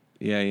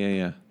 Yeah.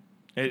 It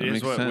That is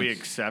makes what we sense.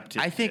 accept.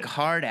 I think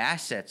hard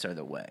assets are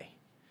the way.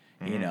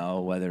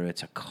 Whether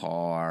it's a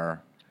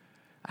car,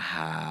 a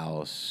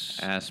house,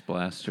 Ass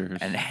blasters.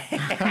 and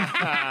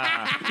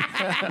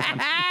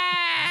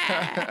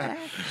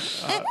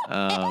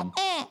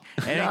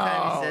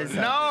anytime he says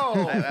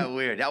something,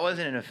 weird. That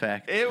wasn't an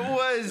effect. It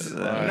was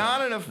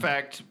not an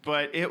effect,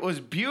 but it was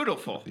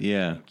beautiful.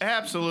 yeah.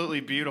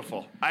 Absolutely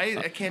beautiful. I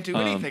can't do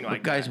anything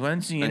like Guys, that.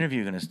 when's the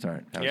interview going to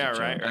start? That was Yeah, a joke.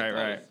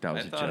 right. That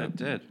was I a thought joke. it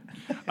did.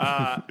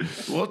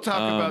 We'll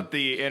talk about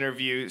the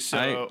interview.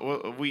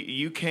 So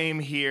you came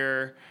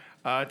here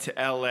to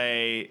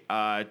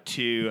LA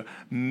to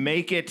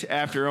make it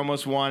after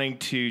almost wanting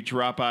to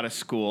drop out of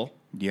school.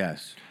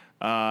 Yes.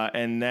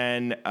 And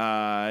then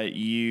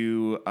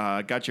you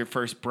got your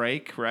first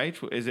break, right?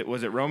 Was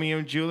it Romeo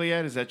and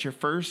Juliet? Is that your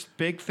first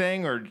big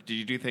thing, or did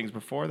you do things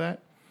before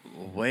that?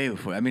 Way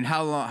before. I mean,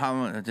 how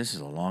long? This is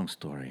a long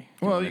story.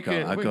 Well, I'll we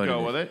can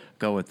go with it.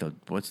 Go with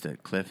what's the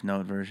Cliff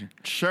Note version?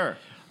 Sure.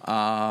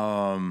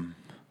 I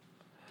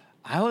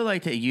would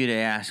like you to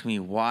ask me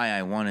why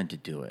I wanted to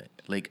do it.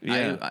 Like,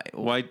 Yeah.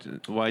 Why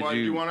did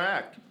you want to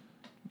act?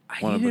 I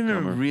wanna didn't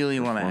become even a really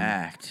want to performer?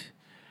 act.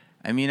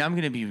 I mean, I'm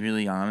going to be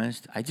really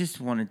honest. I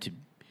just wanted to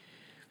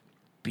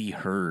be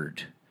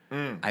heard.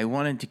 I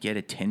wanted to get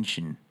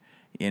attention,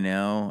 and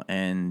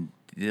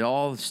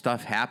all the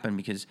stuff happened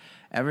because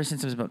ever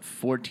since I was about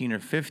 14 or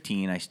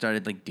 15, I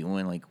started like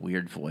doing like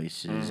weird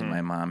voices, and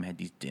my mom had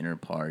these dinner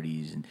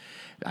parties, and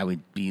I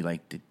would be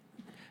like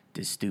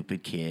the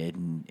stupid kid,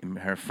 and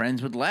her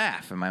friends would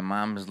laugh, and my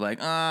mom was like,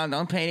 "Oh,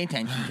 don't pay any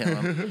attention to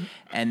him."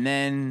 And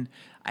then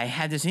I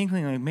had this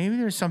inkling, like maybe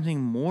there's something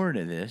more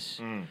to this.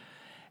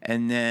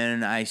 And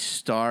then I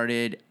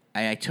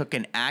took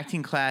an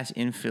acting class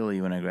in Philly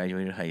when I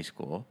graduated high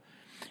school,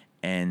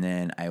 and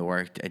then I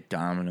worked at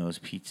Domino's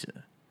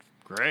Pizza.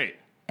 Great.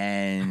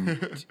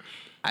 And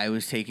I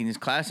was taking this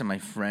class, and my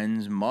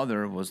friend's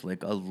mother was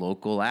like a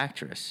local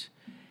actress.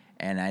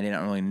 And I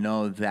didn't really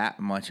know that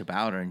much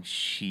about her. And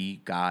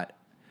she got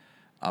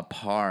a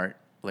part,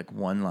 like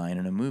one line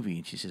in a movie.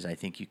 And she says, "I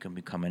think you can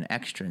become an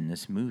extra in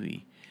this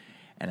movie."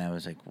 And I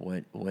was like,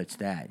 what's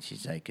that?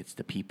 She's like, "It's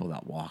the people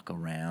that walk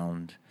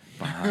around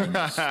behind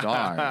the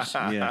stars."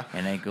 Yeah.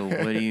 And I go,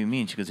 "What do you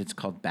mean?" She goes, "It's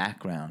called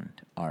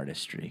background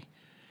artistry."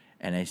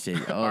 And I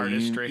said, "Oh,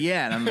 Artistry.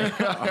 yeah." And I'm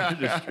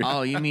like,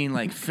 "Oh, you mean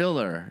like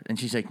filler?" And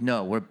she's like,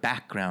 "No, we're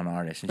background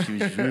artists." And she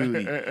was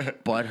really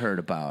butthurt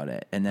about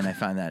it. And then I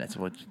found out it's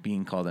what's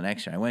being called an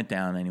extra. I went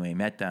down anyway,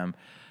 met them,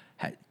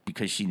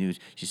 because she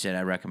said,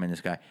 "I recommend this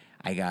guy."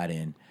 I got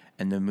in,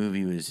 and the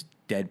movie was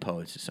Dead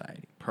Poets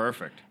Society.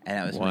 Perfect. And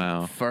that was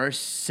my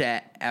first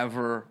set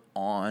ever.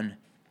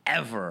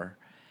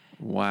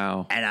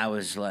 Wow. And I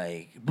was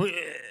like, "Bleh."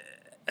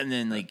 And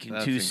then like in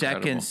That's 2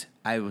 incredible. seconds,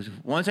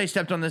 once I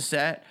stepped on the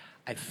set,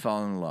 I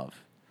fell in love.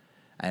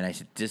 And I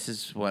said, "This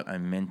is what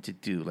I'm meant to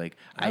do." Like,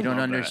 I don't love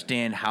that.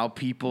 understand how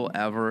people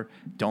ever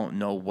don't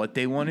know what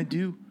they want to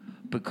do,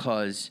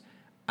 because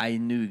I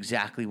knew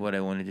exactly what I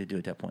wanted to do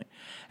at that point.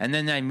 And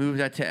then I moved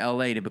out to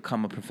LA to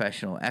become a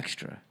professional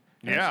extra.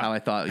 And Yeah. That's how I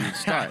thought you'd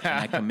start. And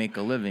I could make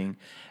a living.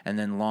 And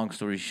then long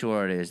story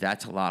short is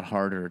that's a lot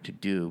harder to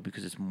do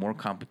because it's more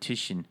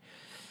competition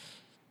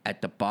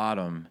at the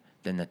bottom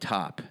than the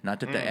top. Not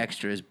that the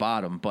extra is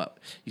bottom, but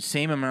the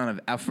same amount of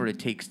effort it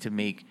takes to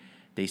make,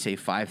 they say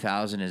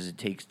 5,000 as it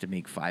takes to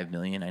make 5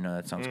 million. I know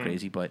that sounds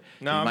crazy, but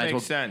No, you it might as makes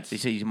well, sense. They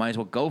say you might as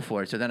well go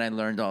for it. So then I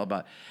learned all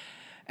about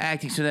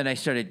acting. So then I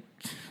started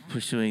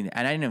pursuing,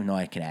 and I didn't even know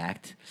I could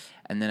act.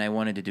 And then I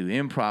wanted to do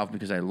improv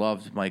because I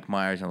loved Mike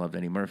Myers and I loved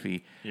Eddie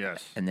Murphy.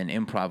 Yes. And then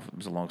improv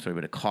was a long story,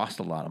 but it cost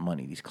a lot of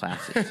money, these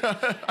classes.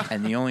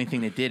 And the only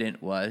thing that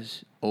didn't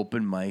was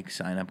open mic,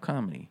 sign-up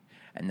comedy.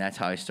 And that's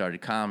how I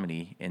started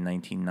comedy in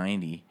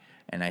 1990.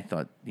 And I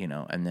thought,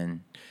 and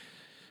then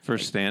For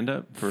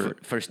stand-up?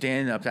 for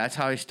stand-up, that's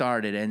how I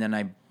started. And then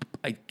I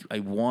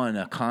won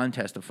a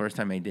contest the first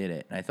time I did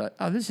it. And I thought,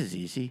 oh, this is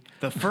easy.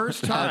 The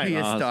first I'll be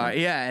time. a Awesome. star.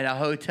 Yeah, at a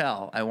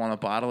hotel. I won a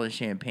bottle of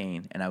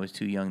champagne, and I was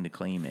too young to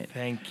claim it.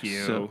 Thank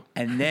you. So-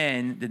 And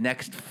then the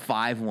next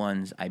 5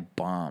 ones, I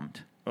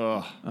bombed.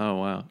 Oh, Oh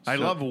wow. I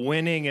So- love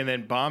winning and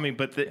then bombing,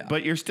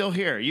 but you're still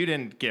here. You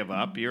didn't give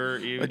up.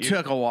 It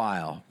took a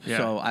while.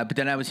 Yeah. But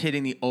then I was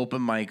hitting the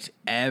open mics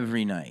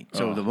every night.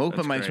 So Oh, the open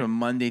that's mics great. were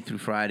Monday through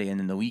Friday, and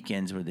then the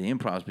weekends were the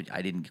improvs. But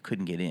I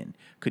couldn't get in.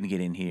 Couldn't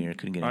get in here.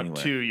 Couldn't get Not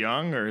anywhere. too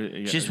young,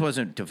 or Just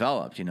wasn't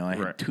developed. I Right.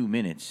 had 2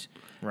 minutes.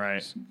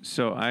 right.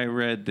 So I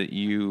read that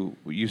you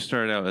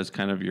started out as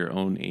kind of your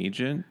own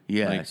agent.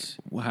 Yes.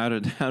 Like, how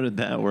did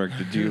that work?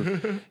 Did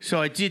you? So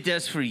I did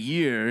this for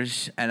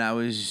years, and I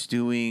was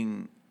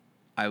doing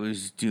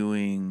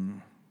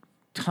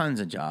tons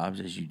of jobs,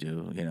 as you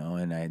do,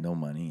 and I had no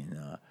money.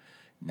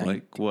 And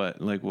Like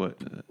what? Like what?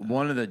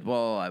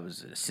 I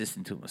was an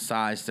assistant to a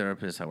massage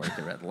therapist. I worked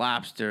at Red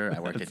Lobster. I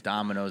worked at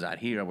Domino's out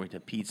here. I worked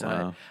at Pizza Hut.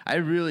 Wow. I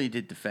really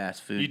did the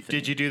fast food thing.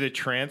 Did you do the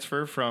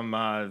transfer from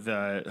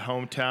the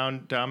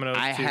hometown Domino's?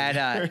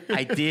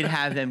 I did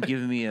have them give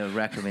me a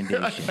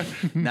recommendation.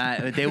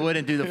 They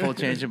wouldn't do the full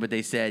transfer, but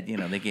they said,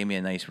 they gave me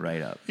a nice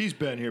write up. He's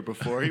been here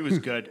before. He was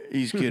good.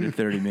 He's good in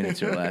 30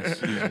 minutes or less.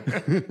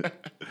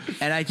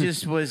 And I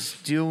just was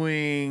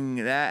doing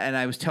that, and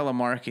I was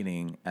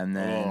telemarketing, and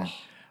then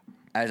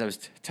as I was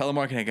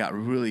telemarketing, I got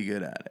really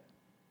good at it.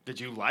 Did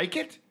you like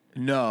it?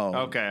 No.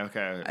 Okay.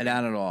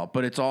 Not at all.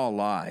 But it's all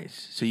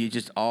lies. So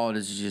all it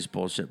is just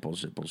bullshit.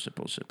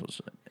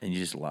 And you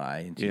just lie.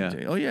 And Yeah.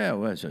 say, oh, yeah,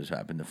 what's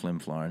happened? The flim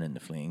flarn and the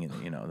fling and,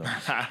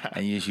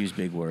 and you just use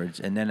big words.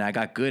 And then I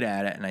got good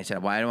at it, and I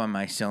said, why am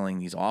I selling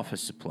these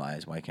office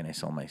supplies? Why can't I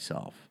sell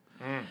myself?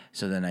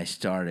 So then I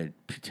started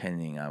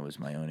pretending I was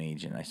my own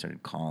agent. I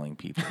started calling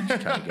people to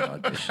try to get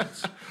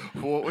auditions.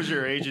 What was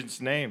your agent's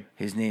name?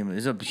 His name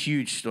is a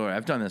huge story.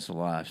 I've done this a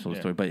lot,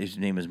 story, but his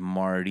name is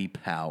Marty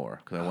Power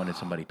because I wanted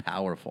somebody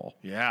powerful.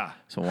 Yeah.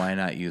 So why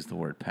not use the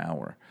word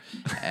power?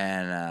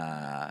 And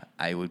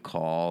I would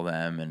call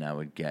them, and I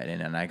would get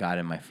in, and I got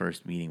in my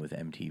first meeting with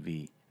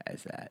MTV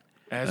as that.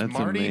 As That's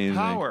Marty amazing.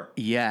 Oh, Power.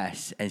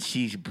 Yes, and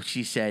she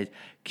said,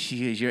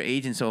 she goes, your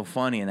agent's so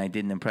funny, and I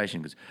did an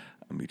impression because.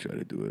 Let me try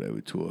to do it. I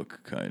would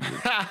talk kind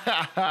of.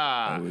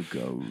 I would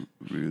go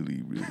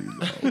really, really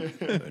low.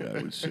 And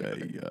I would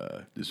say,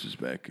 this was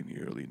back in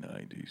the early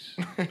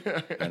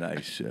 90s. And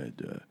I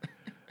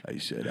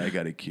said, I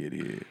got a kid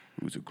here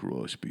who's a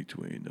cross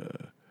between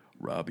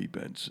Robbie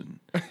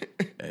Benson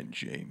and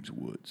James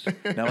Woods.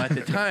 Now, at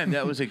the time,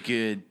 that was a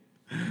good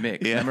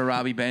mix. Yeah. Remember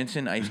Robbie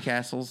Benson, Ice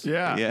Castles?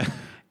 Yeah. Yeah.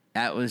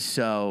 That was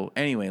so.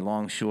 Anyway,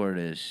 long short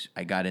is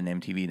I got in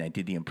MTV and I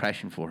did the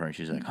impression for her, and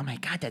she's like, "Oh my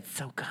god, that's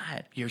so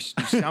good! You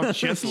sound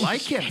just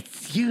like him.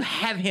 You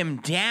have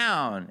him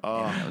down."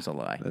 Oh, that was a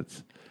lie. It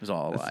That's. was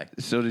all a lie.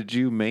 So did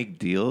you make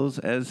deals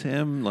as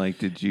him? Like,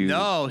 did you?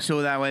 No,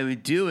 so that what I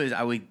would do is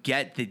I would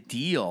get the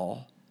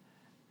deal.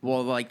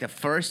 Well, like the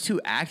first 2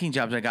 acting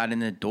jobs I got in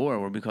the door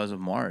were because of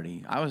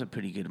Marty. I was a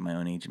pretty good at my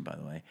own agent, by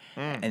the way.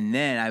 And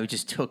then I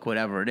just took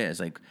whatever it is.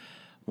 Like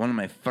one of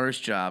my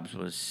first jobs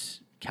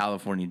was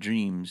California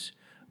Dreams,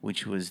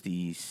 which was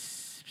the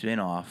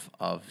spin-off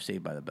of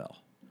Saved by the Bell.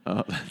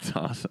 Oh, that's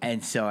awesome.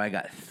 And so I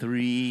got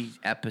 3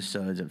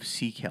 episodes of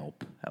Seek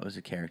Help. That was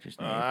the character's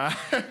name.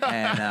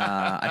 And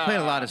I played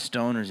a lot of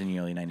stoners in the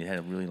early 90s. I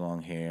had really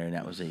long hair, and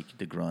that was like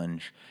the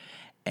grunge.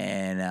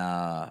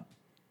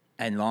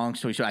 And long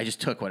story short, I just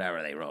took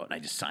whatever they wrote, and I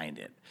just signed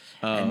it.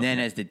 And then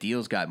as the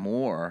deals got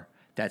more,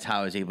 that's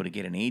how I was able to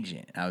get an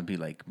agent. I would be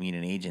like, meet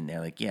an agent.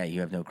 They're like, yeah, you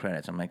have no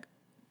credits. I'm like,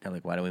 they're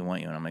like, why do we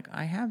want you? And I'm like,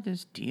 I have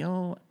this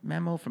deal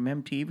memo from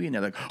MTV. And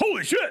they're like,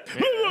 holy shit.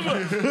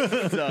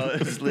 So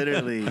it's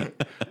literally.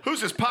 Who's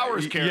this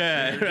Powers character?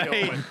 Yeah, you're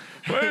dealing right. with?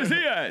 Where's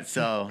he at?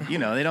 So,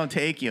 they don't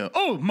take you.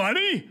 Oh,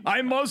 money,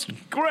 I must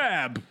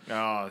grab.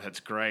 Oh, that's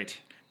great.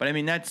 But I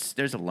mean,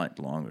 there's a lot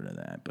longer to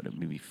that, but it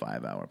may be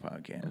 5-hour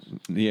podcast.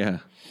 Yeah.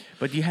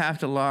 But you have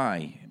to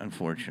lie,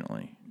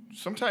 unfortunately.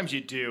 Sometimes you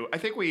do. I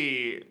think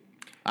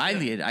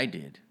I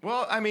did.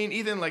 Well, I mean,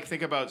 even like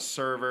think about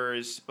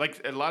servers. Like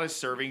a lot of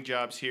serving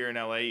jobs here in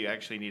LA, you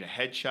actually need a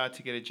headshot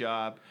to get a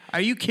job.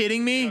 Are you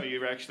kidding me? No,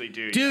 you actually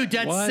do. Dude,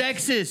 that's What?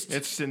 sexist.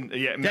 It's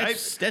yeah.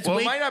 That's well,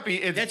 wait- it might not be.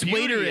 It's that's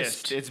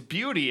beautyist. waiterist. It's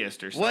beautyist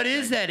or something. What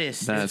is that?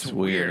 That's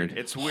weird.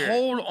 It's weird.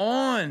 Hold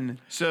on.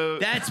 So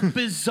That's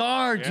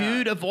bizarre, Yeah.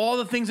 dude. Of all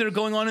the things that are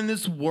going on in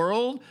this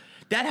world,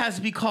 that has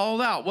to be called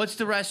out. What's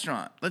the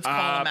restaurant? Let's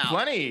call them out.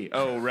 plenty.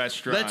 Oh,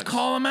 restaurants. Let's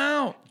call them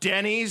out.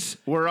 Denny's.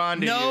 We're on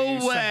to you. No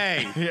You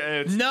way.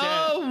 Yeah, it's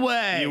No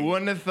way. You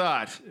wouldn't have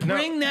thought. No.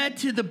 Bring that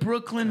to the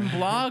Brooklyn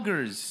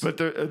bloggers.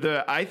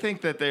 But I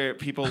think that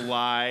people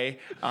lie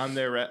on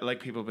their like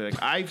people be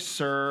like I've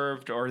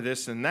served or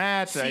this and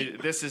that.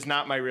 This is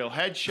not my real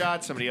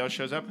headshot. Somebody else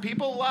shows up.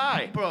 People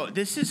lie. Bro,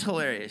 this is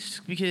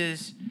hilarious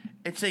because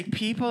it's like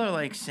people are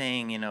like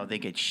saying, they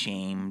get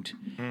shamed.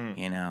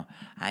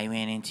 I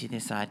went into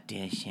this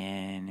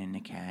audition and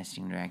the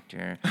casting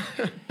director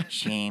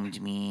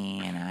shamed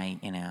me and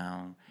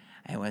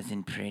I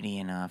wasn't pretty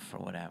enough or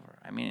whatever.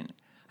 I mean,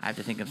 I have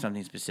to think of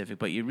something specific,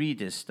 but you read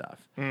this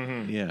stuff.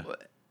 Yeah.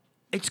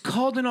 It's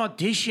called an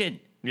audition.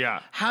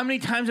 Yeah. How many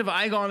times have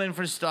I gone in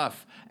for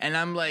stuff and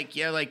I'm like,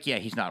 yeah,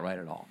 he's not right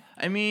at all.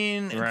 I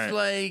mean, it's Right.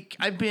 like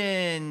I've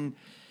been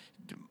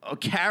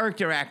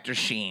character actor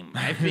shame.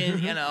 I've been,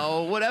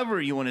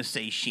 whatever you want to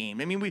say,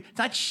 shamed. I mean, it's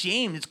not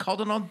shamed. It's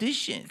called an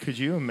audition. Could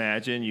you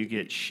imagine you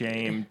get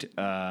shamed?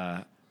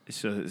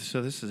 So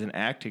this is an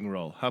acting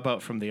role. How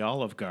about from the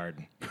Olive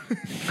Garden?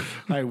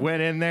 I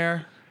went in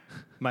there.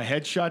 My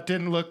headshot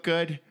didn't look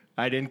good.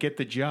 I didn't get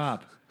the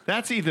job.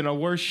 That's even a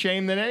worse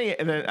shame than any.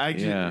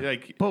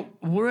 But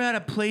we're at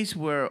a place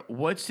where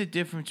what's the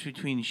difference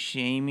between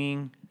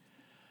shaming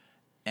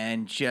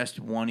and just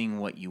wanting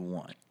what you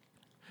want?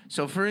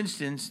 So, for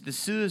instance, the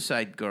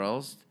Suicide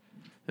Girls,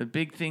 the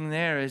big thing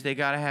there is they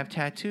got to have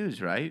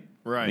tattoos, right?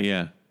 Right.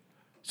 Yeah.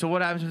 So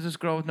what happens with this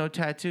girl with no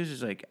tattoos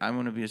is like, I'm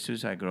going to be a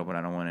suicide girl, but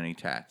I don't want any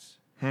tats.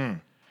 And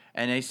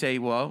they say,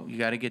 well, you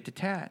got to get the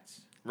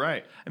tats.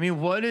 Right. I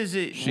mean, what is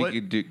it? She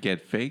could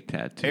get fake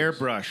tattoos.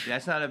 Airbrush.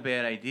 That's not a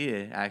bad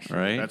idea, actually.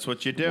 Right? That's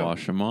what you do.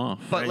 Wash them off.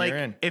 But Right, you're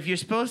in. if you're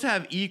supposed to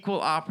have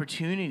equal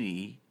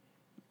opportunity,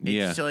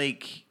 it's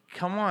like,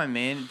 come on,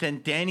 man. Then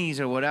Denny's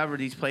or whatever,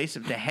 these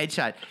places, the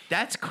headshot,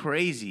 that's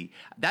crazy.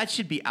 That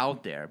should be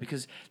out there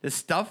because the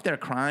stuff they're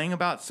crying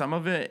about, some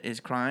of it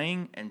is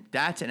crying, and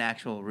that's an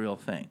actual real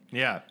thing.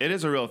 Yeah, it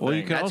is a real thing. Well,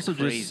 you can That's also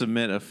crazy. just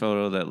submit a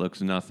photo that looks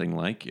nothing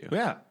like you.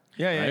 Yeah.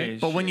 Yeah. Right?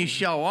 But when you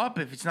show up,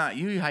 if it's not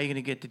you, how are you going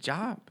to get the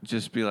job?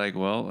 Just be like,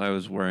 well, I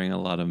was wearing a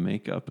lot of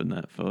makeup in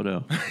that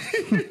photo.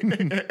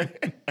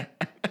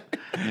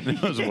 I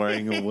was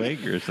wearing a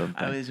wig or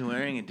something. I was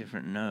wearing a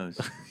different nose.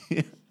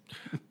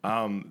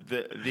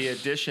 the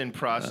audition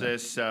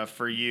process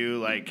for you,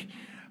 like,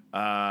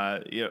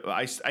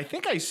 I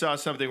think I saw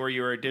something where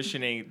you were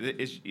auditioning.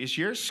 Is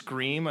your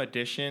Scream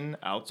audition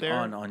out there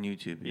on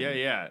YouTube.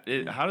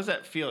 Yeah. How does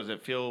that feel? Does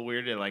it feel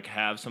weird to like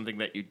have something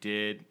that you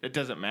did? It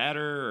doesn't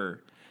matter,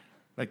 or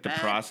like the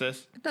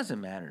process? It doesn't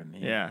matter to me.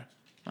 Yeah,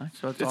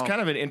 So it's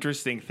kind of an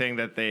interesting thing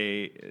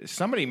that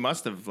somebody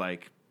must have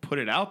like put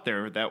it out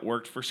there that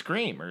worked for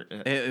Scream. Or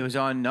It was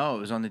on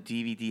the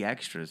DVD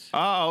extras.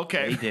 oh,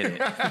 okay. They did it.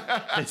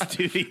 The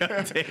studio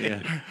did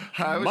it.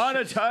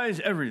 Monetize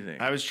everything.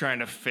 I was trying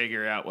to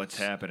figure out what's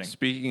happening.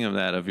 Speaking of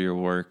that, of your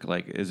work,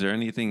 like, is there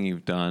anything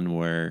you've done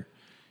where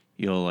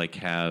you'll like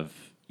have,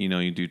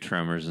 you do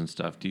tremors and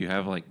stuff? Do you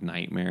have like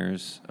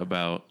nightmares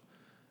about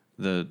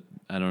the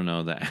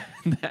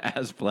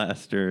ass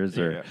blasters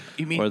or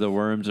You mean- or the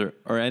worms or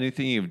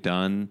anything you've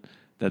done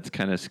that's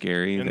kind of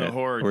scary In the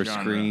horror or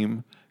genre.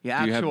 Scream?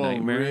 Yeah, Do you have actual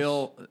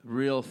nightmares?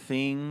 real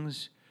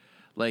things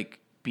like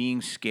being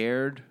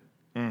scared.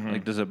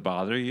 Like, does it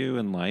bother you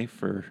in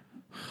life or?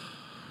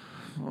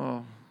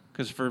 Well,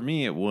 Because for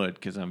me, it would,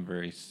 because I'm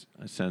very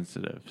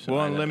sensitive. So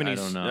Well, I on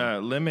don't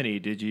know.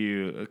 Lemony, did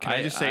you? Can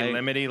I just say I-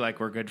 Lemony like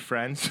we're good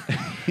friends?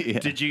 Yeah.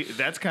 Did you?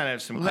 That's kind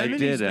of some. I Lemonade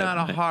did is it.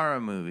 not a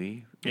horror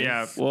movie.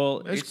 Yeah. Well,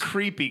 there's it's-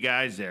 creepy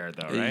guys there,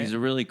 though, right? He's a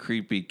really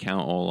creepy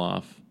Count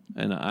Olaf,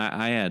 and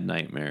I had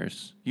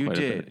nightmares. You quite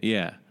a did? bit.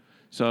 Yeah.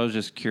 So I was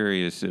just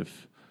curious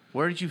if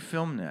Where did you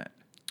film that?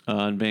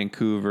 in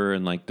Vancouver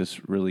and like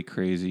this really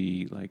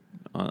crazy like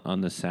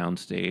on the sound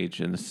stage,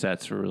 and the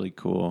sets were really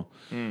cool.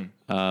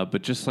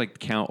 But just like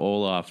Count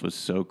Olaf was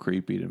so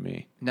creepy to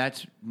me.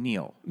 That's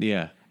Neil.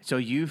 Yeah. So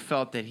you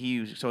felt that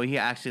he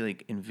actually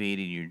like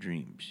invaded your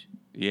dreams.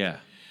 Yeah.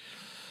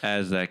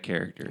 As that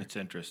character. It's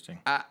interesting.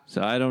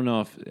 So I don't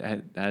know if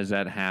has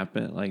that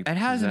happened. Like It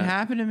hasn't is that-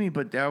 happened to me,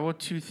 but there were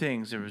two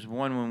things. There was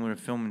one when we were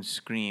filming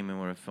Scream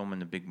and we were filming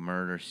the big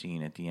murder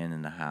scene at the end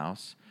in the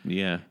house.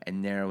 Yeah.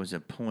 And there was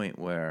a point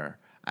where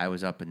I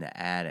was up in the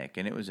attic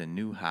and it was a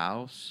new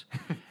house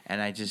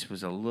and I just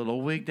was a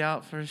little wigged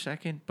out for a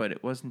second, but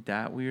it wasn't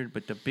that weird.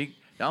 But that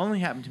only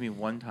happened to me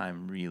one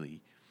time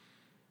really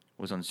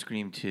was on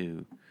Scream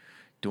 2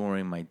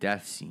 during my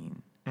death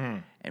scene.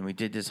 And we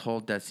did this whole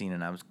death scene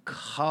and I was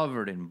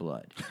covered in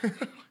blood.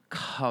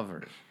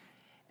 Covered.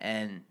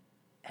 And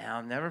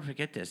I'll never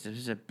forget this. This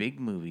was a big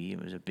movie.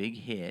 It was a big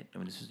hit. I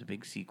mean, this was a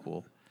big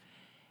sequel.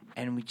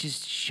 And we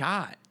just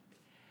shot.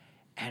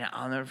 And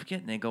I'll never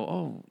forget. And they go,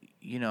 oh,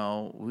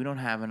 we don't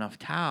have enough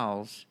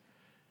towels.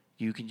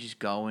 You can just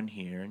go in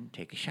here and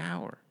take a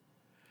shower.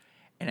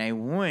 And I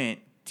went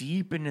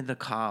deep into the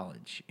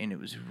college. And it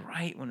was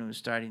right when it was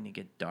starting to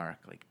get dark,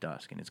 like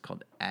dusk. And it's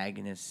called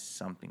Agnes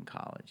something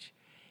College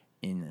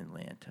in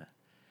Atlanta.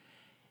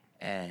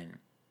 And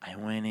I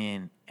went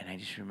in and I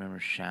just remember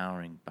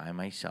showering by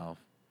myself.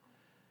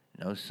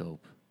 No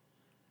soap.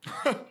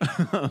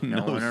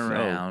 no one soap.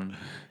 around.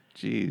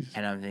 Jeez.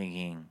 And I'm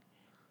thinking,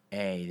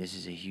 A, this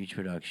is a huge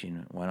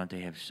production. Why don't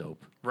they have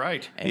soap?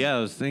 Right. And Yeah, I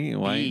was thinking,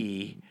 why?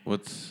 B,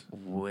 What's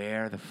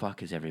where the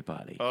fuck is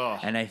everybody? Oh.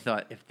 And I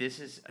thought, if this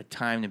is a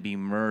time to be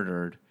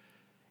murdered,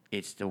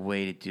 it's the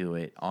way to do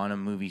it. On a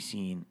movie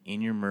scene,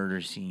 in your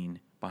murder scene,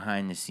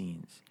 behind the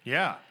scenes.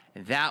 Yeah.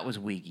 And that was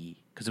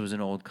wiggy, because it was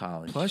an old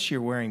college. Plus, you're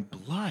wearing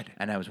blood.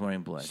 And I was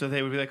wearing blood. So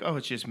they would be like, "Oh,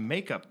 it's just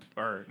makeup,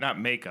 or not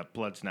makeup.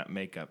 Blood's not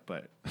makeup,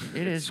 but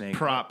It is it's makeup.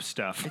 prop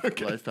stuff."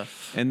 blood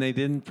stuff. and they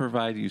didn't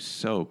provide you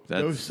soap.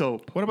 That's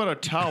soap. What about a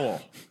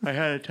towel? I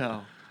had a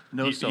towel.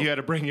 No you, soap. you had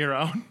to bring your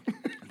own.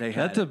 They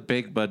had that's a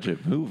big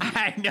budget movie.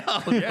 I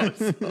know, no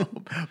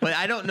soap. But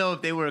I don't know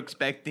if they were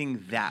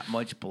expecting that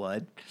much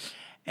blood.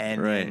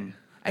 And Right. then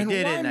I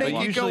did it. why And make I you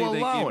walked. go Usually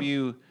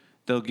alone?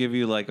 they'll give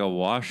you like a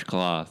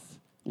washcloth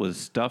with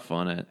stuff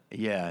on it.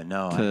 Yeah,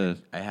 no,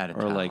 I had a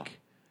or towel. like,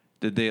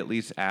 did they at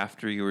least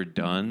after you were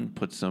done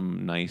put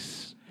some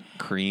nice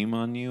cream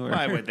on you? Or?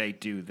 Why would they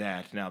do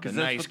that now? The 'Cause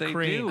that's nice what they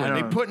cream. do.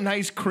 They put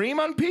nice cream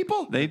on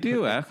people? They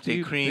do after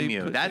They cream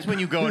you. That's when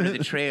you go into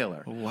the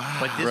trailer. Wow.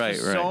 But this Right,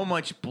 was right. so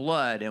much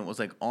blood, and it was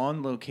like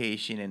on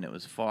location, and it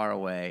was far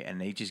away, and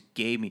they just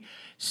gave me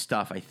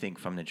stuff, I think,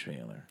 from the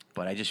trailer.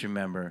 But I just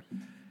remember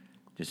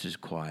this is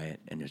quiet,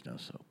 and there's no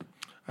soap.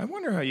 I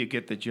wonder how you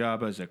get the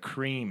job as a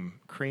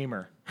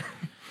creamer.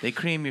 They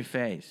cream your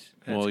face.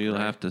 Well, you'll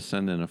have to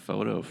send in a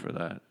photo for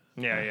that.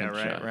 Yeah,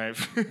 Headshot.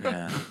 right.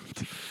 Yeah.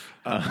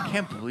 I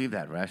can't believe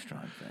that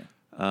restaurant thing.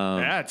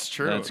 That's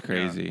true. That's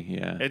crazy.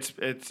 Yeah. It's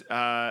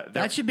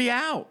That should be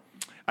out.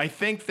 I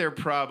think they're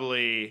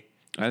probably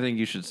I think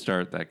you should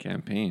start that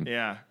campaign.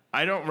 yeah.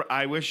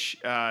 I wish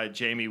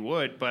Jamie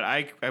would, but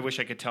I wish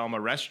I could tell him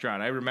a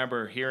restaurant. I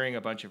remember hearing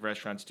a bunch of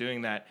restaurants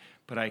doing that,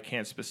 but I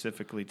can't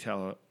specifically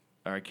tell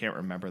or I can't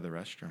remember the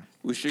restaurant.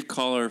 We should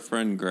call our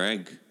friend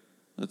Greg.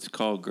 Let's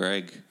call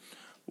Greg.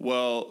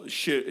 Well,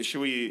 should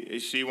we?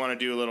 So you want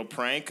to do a little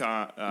prank?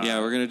 Yeah,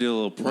 we're gonna do a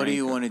little prank. What do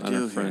you wanna on our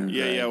do friend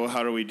here? Greg. Yeah. Well,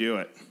 how do we do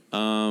it?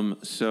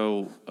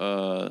 So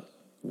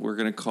we're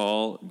gonna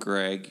call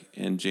Greg,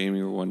 and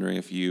Jamie. We're wondering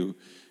if you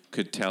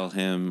could tell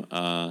him,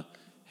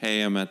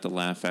 "Hey, I'm at the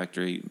Laugh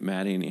Factory.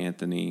 Maddie and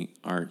Anthony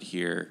aren't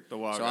here." The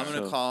Waga. So I'm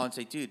going to call and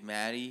say, dude,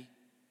 Maddie.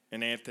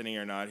 and Anthony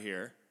are not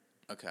here.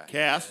 Okay.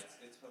 Kath.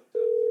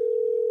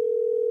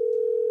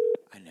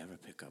 I never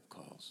pick up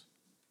calls.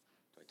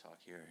 Do I talk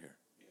here or here?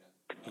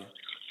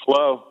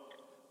 Hello.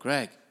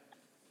 Greg.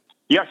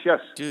 Yes, yes.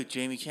 Dude,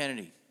 Jamie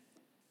Kennedy.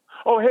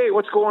 Oh, hey,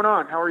 what's going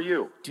on? How are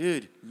you?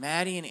 Dude,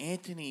 Maddie and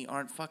Anthony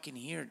aren't fucking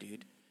here,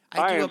 dude.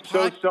 I am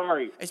so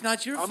sorry. It's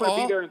not your I'm fault.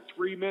 going to be there in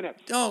 3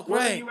 minutes. No, Where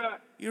are Greg, you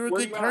at? you're a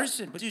Where good you at?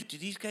 person. But dude, do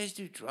these guys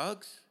do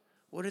drugs?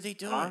 What are they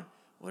doing? Huh?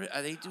 What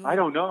are they doing? I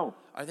don't know.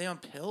 Are they on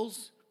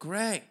pills?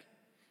 Greg,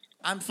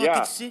 I'm fucking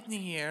Yeah. sitting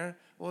here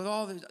with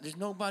all this. There's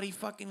nobody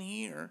fucking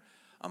here.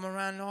 I'm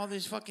around all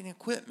this fucking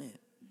equipment.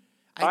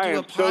 I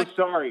am so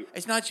sorry.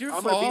 It's not your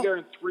I'm fault. going to be there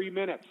in 3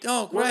 minutes.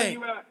 No, Where are Greg,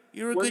 you at?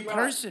 you're a Where good you at?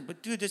 person.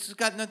 But dude, this has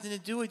got nothing to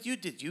do with you.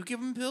 Did you give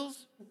him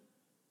pills?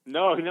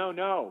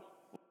 No.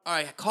 All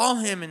right, call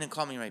him and then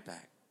call me right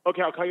back.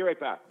 Okay, I'll call you right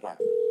back. Bye.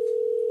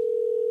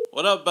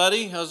 What up,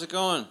 buddy? How's it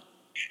going? Hey,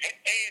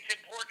 it's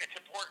important.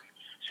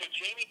 So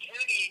Jamie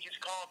Kennedy just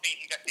called me.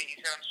 He said,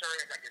 I'm sorry,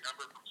 I got your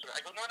number. So I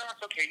go, no,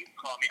 it's okay. You can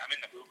call me. I'm in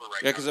the Uber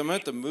right now. Yeah, because I'm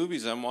at the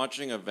movies. I'm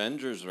watching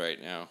Avengers right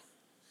now.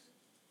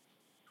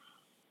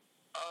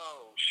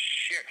 Oh,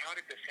 shit. How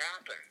did this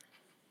happen?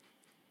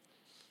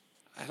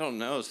 I don't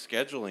know,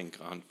 scheduling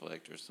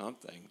conflict or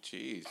something.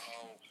 Jeez.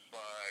 Oh,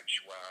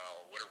 fudge. Wow.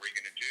 What are we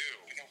going to do?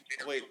 We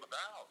don't Wait. move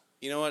about.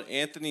 You know what?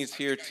 Anthony's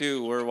here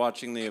too. We're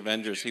watching the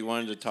Avengers. He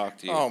wanted to talk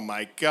to you. Oh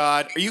my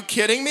God! Are you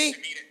kidding me? I need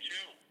it too.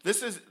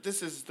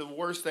 This is the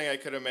worst thing I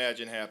could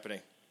imagine happening.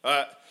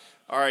 All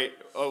right.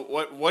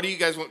 What are you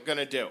guys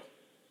gonna do? I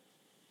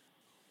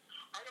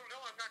don't know.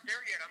 I'm not there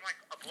yet. I'm like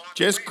a block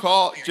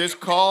away. Just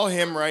call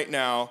him right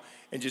now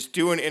and just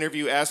do an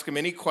interview. Ask him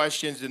any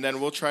questions, and then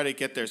we'll try to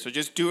get there. So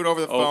just do it over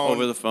the phone.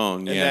 Over the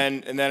phone, yeah.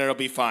 And then it'll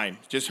be fine.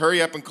 Just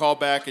hurry up and call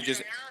back and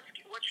just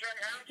What should I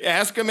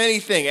ask? ask him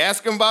anything.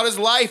 Ask him about his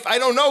life. I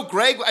don't know,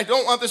 Greg. I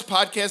don't want this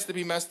podcast to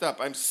be messed up.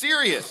 I'm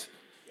serious.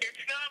 It's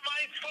not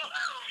my fault.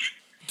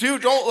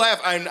 Dude, don't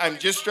laugh. I'm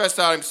just stressed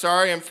out. I'm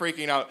sorry. I'm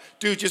freaking out.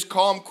 Dude, just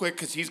call him quick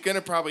because he's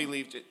gonna probably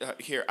leave.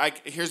 Here,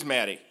 here's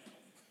Maddie.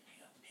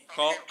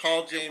 Call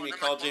Jamie.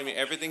 Call Jamie.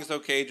 Everything's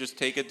okay. Just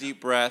take a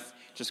deep breath.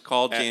 Just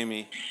call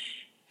Jamie.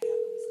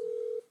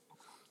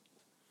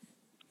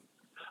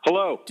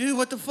 Hello. Dude,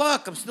 what the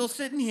fuck? I'm still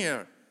sitting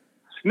here.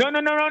 No. I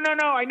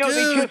know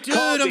they just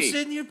called I'm me.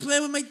 sitting here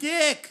playing with my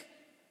dick.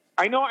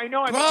 I know.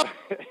 Bro,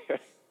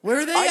 where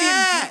are they I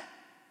didn't- at?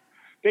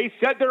 They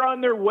said they're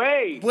on their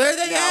way. Where are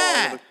they now,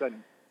 at? All of a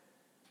sudden.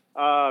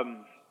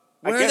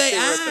 Where I are guess they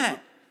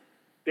at?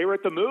 They were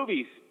at the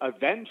movies,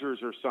 Avengers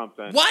or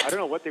something. What? I don't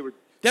know what they were.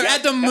 They're Yeah,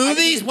 at the I didn't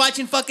movies even-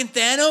 watching fucking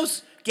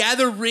Thanos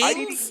gather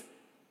rings?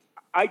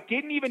 I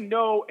didn't even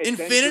know Avengers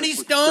Infinity was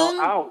Stone?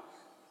 still out.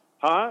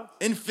 Huh?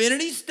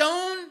 Infinity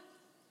Stone?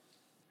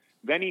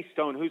 Benny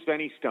Stone. Who's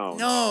Benny Stone?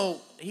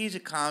 No, he's a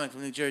comic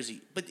from New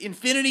Jersey. But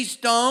Infinity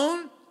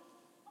Stone?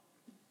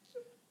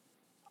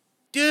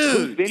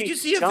 Dude, Vinny did you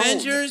see Stone?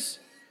 Avengers?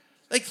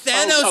 Like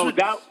Thanos Oh, would...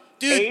 that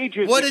Dude,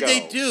 ages what did ago.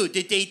 they do?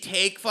 Did they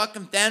take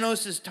fucking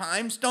Thanos'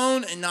 time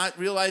stone and not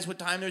realize what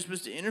time they're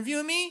supposed to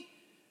interview me?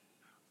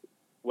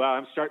 Well,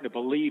 I'm starting to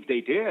believe they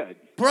did.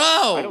 Bro!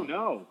 I don't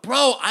know.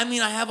 Bro, I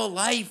mean, I have a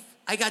life.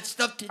 I got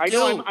stuff to I do.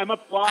 know, I'm a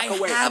block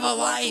away. I have I'm a a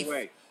block life.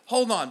 away.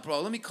 Hold on,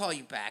 bro. Let me call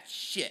you back.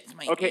 Shit, it's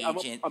my Okay,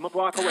 agent. I'm a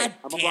block away. I'm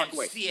a block Goddamn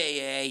away.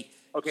 CAA.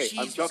 Okay, I'm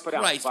Jesus jumping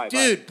out. Christ. Bye, bye.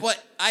 Dude,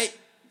 but I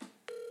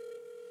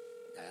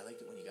like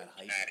it when you got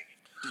hype.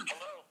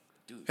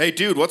 Hello? Hey,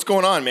 dude, what's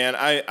going on, man?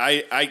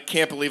 I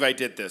can't believe I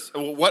did this.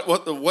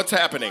 What's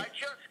happening? I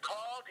just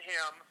called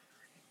him,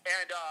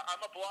 And I'm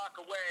a block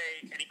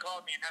away, and he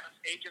called me and had his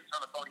agents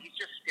on the phone. He's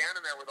just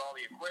standing there with all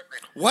the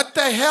equipment. What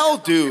the hell,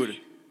 dude?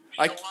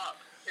 Show up.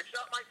 It's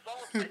not my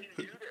fault I didn't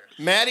do this.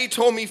 Maddie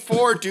told me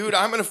 4, dude.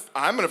 I'm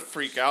gonna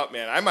freak out,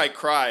 man. I might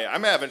cry.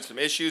 I'm having some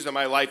issues in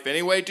my life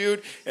anyway,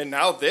 dude. And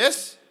now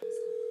this,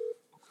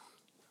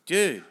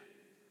 Dude.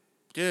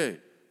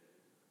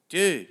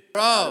 The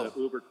Bro.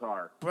 Uber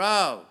car.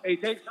 Bro. Hey,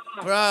 thanks a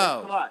lot. Bro.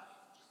 Thanks a lot.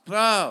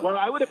 Bro. Well,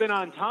 I would have been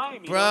on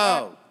time. You know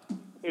Bro. that?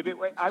 If it,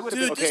 I would have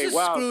Dude, been okay. this is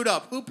Wow. screwed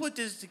up. Who put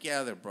this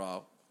together,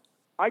 bro?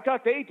 I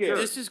thought they did.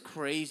 This is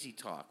crazy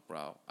talk,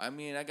 bro. I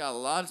mean, I got a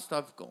lot of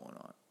stuff going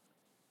on.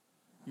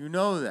 You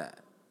know that.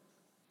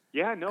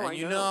 Yeah, no, And I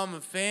you know I'm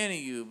a fan of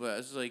you, but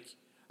it's like,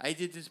 I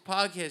did this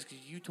podcast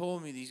because you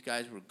told me these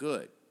guys were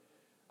good.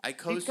 I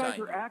These co-signed guys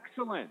are you.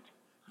 excellent.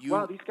 You-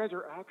 Wow, these guys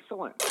are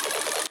excellent.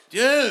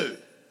 Dude,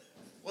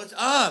 what's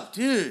up,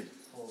 dude?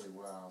 Holy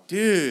wow.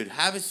 Dude,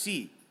 have a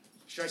seat.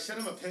 Should I send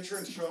him a picture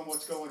and show him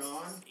what's going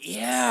on?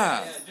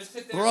 Yeah. Just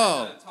sit there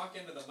Bro. and talk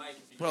into the mic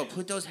if you Bro, can.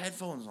 put those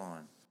headphones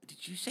on.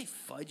 Did you say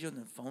fudge on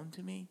the phone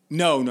to me?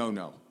 No.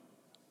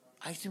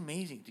 That's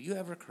amazing. Do you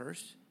ever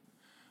curse?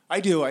 I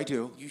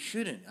do. You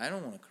shouldn't. I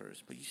don't want to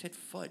curse, but you said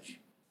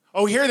fudge.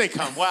 Oh, here they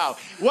come. Wow.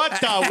 What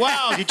the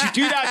wow did you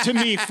do that to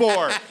me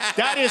for?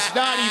 That is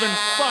not even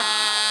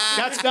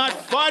That's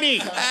not funny.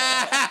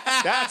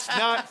 That's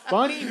not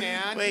funny,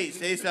 man. Wait,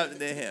 say something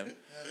to him.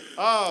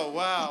 Oh,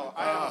 wow.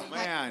 Oh,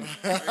 man.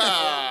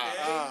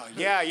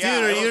 Yeah. Dude,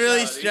 are you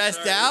really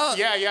stressed out?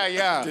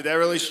 Yeah. did that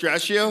really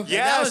stress you?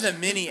 Yeah, that Yes. was a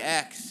mini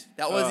X.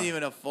 That wasn't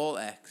even a full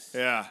X.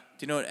 Yeah.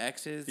 Do you know what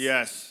X is?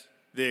 Yes.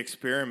 The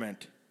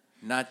experiment.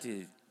 Not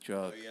the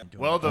drug.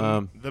 Well,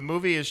 the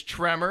movie is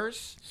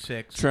Tremors.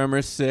 6.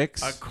 Tremors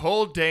 6. A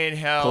Cold Day in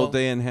Hell. Cold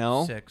Day in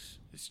Hell. 6.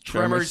 It's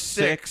Tremors Tremors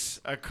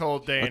 6. A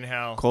Cold Day in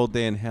Hell. Cold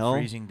Day in Hell.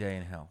 Freezing Day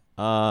in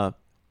Hell.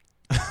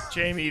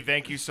 Jamie,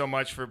 thank you so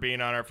much for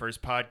being on our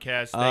first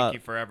podcast. Thank you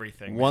for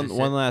everything. One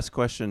last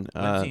question.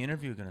 When's the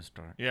interview going to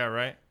start? Yeah,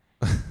 right?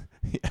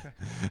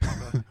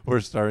 We're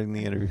starting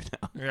the interview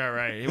now. Yeah,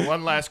 right.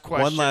 One last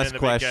question. One last in the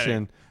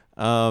question.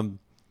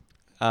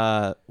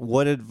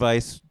 What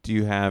advice do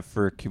you have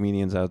for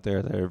comedians out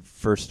there that are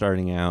first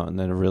starting out and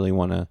that really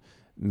want to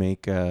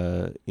make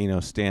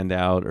stand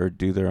out or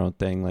do their own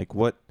thing? Like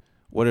what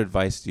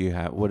advice do you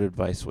have? What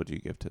advice would you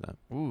give to them?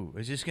 Ooh,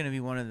 is this going to be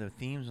one of the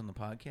themes on the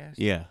podcast?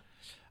 Yeah.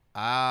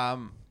 I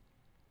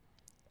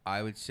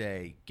would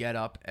say get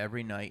up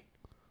every night.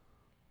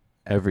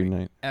 Every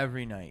night.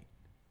 Every night.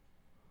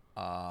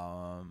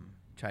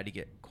 Try to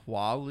get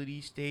quality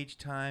stage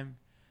time,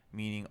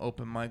 meaning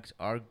open mics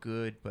are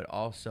good, but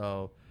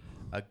also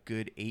a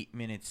good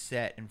 8-minute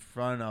set in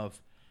front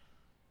of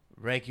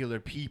regular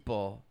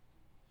people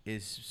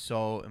is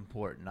so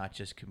important, not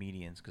just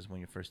comedians, because when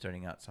you're first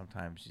starting out,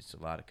 sometimes it's a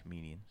lot of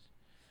comedians.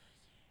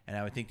 And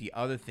I would think the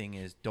other thing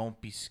is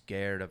don't be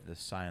scared of the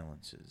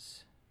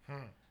silences.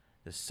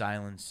 The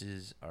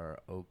silences are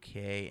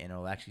okay, and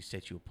it'll actually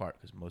set you apart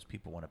because most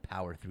people want to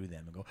power through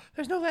them and go,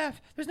 there's no laugh.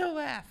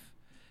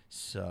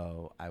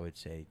 So I would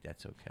say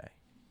that's okay.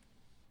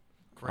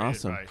 Great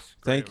Awesome. advice.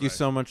 Great Thank you advice.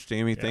 so much,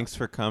 Jamie. Yeah. Thanks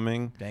for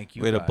coming. Thank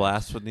you, We had a guys.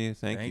 blast with you.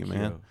 Thank you, Thank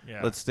man. you.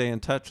 Yeah. Let's stay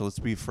in touch. Let's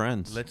be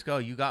friends. Let's go.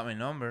 You got my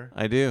number.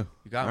 I do.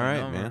 You got All my right,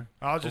 number. man.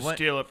 I'll But just what-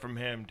 steal it from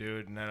him,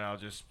 dude, and then I'll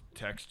just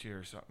text you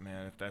or something,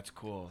 man, if that's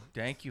cool.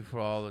 Thank you for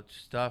all the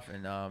stuff.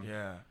 And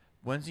Yeah.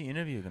 when's the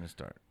interview going to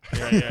start?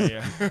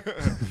 Yeah.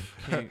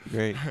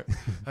 Great.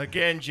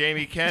 Again,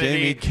 Jamie Kennedy.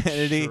 Jamie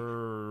Kennedy.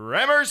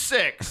 Tremors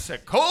 6. A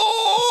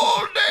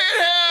Cold Day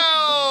in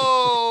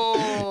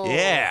Hell.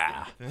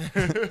 Yeah.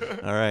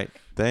 All right.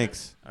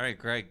 Thanks. All right,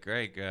 Greg,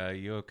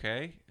 you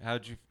okay?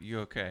 You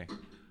okay?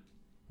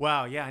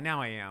 Wow, yeah,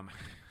 now I am.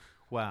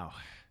 Wow.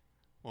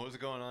 What was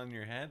going on in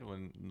your head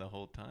when the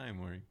whole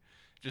time?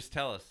 Just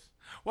tell us.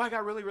 Well, I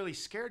got really, really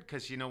scared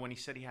because, when he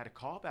said he had a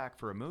call back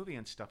for a movie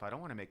and stuff, I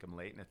don't want to make him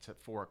late, and it's at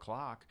 4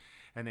 o'clock.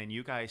 And then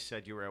you guys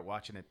said you were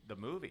watching the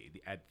movie,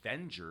 The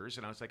Avengers,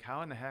 and I was like,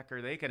 how in the heck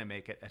are they going to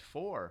make it at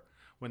 4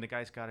 when the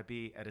guy's got to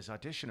be at his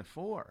audition at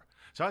 4?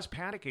 So I was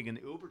panicking, and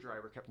the Uber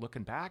driver kept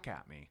looking back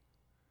at me.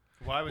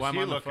 Why was while I'm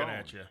he on the looking phone.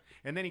 at you?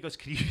 And then he goes,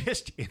 can you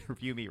just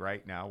interview me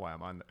right now while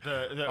I'm on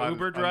The on-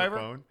 Uber on the driver?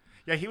 phone?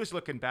 Yeah, he was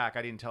looking back.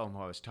 I didn't tell him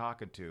who I was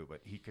talking to, but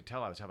he could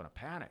tell I was having a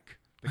panic.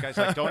 The guy's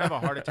like, don't have a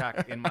heart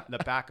attack in the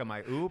back of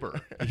my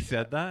Uber. He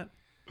said that?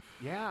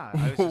 Yeah.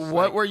 I was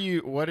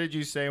just What did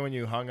you say when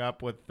you hung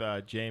up with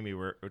Jamie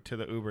to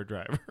the Uber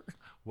driver?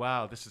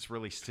 wow, this is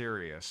really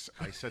serious.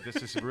 I said, this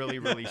is really,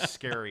 really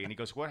scary. And he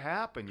goes, what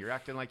happened? You're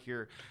acting like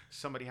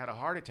somebody had a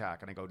heart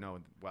attack. And I go, no,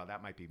 well,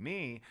 that might be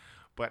me.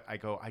 But I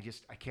go, I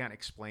can't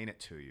explain it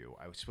to you.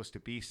 I was supposed to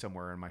be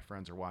somewhere, and my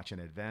friends are watching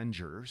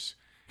Avengers.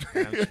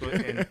 And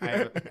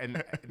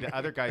the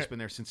other guy's been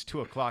there since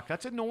 2 o'clock.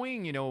 That's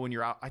annoying, when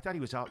you're out. I thought he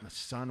was out in the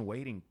sun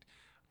waiting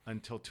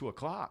until 2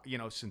 o'clock,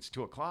 since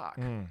 2 o'clock.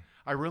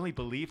 I really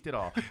believed it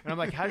all. And I'm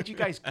like, how did you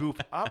guys goof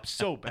up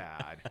so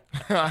bad?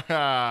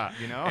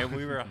 You know? And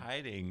we were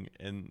hiding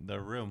in the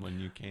room when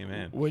you came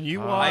in. When you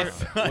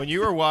when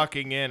you were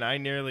walking in, I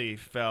nearly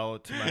fell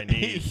to my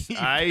knees.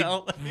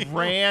 I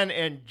ran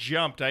and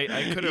jumped.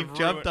 I could have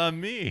jumped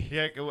on me.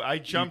 Yeah, I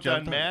jumped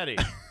on Maddie.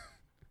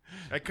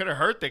 I could have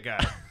hurt the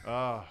guy.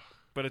 Oh.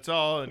 But it's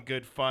all in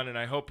good fun, and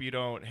I hope you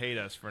don't hate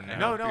us for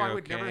now. No, I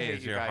would never hate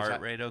Is you your guys.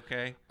 heart rate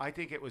okay? I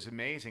think it was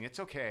amazing. It's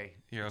okay.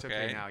 You're it's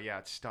okay? now. Yeah,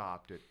 it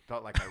stopped. It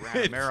felt like I ran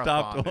a It marathon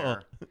stopped there. all.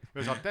 It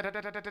was like,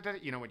 da-da-da-da-da-da.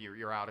 You know, when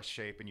you're out of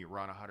shape and you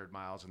run 100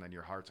 miles and then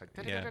your heart's like,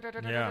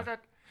 da-da-da-da-da-da-da.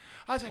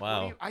 I was like,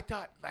 Wow. what do you,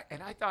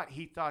 I thought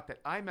he thought that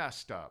I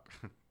messed up.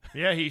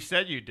 Yeah, he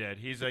said you did.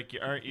 He's like,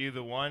 aren't you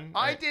the one?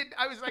 I did.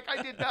 I was like,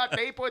 I did not.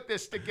 They put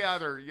this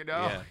together, you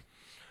know? Yeah.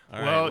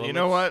 All Well, right, you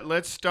know what?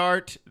 Let's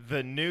start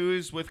the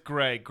news with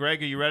Greg.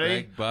 Greg, are you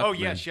ready? Greg Buckman. Oh,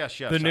 yes.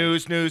 The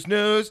news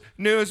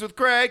with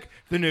Greg.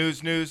 The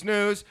news with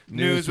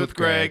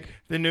Greg.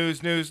 The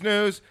news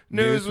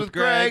with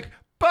Greg.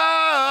 Buck. ...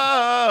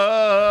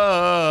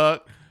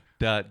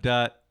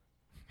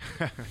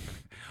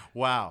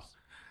 Wow.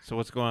 So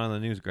what's going on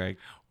in the news, Greg?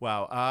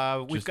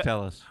 Wow. Just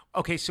tell us.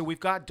 Okay, so we've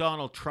got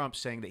Donald Trump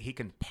saying that he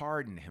can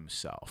pardon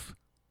himself.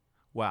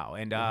 Wow.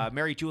 And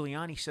Mary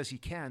Giuliani says he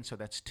can, so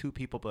that's two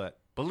people that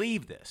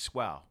believe this.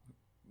 Wow.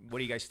 What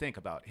do you guys think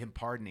about him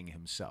pardoning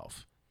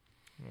himself?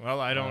 Well,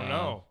 I don't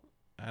know.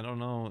 I don't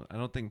know. I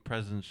don't think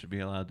presidents should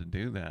be allowed to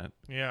do that.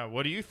 Yeah,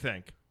 what do you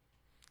think?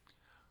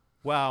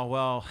 Wow.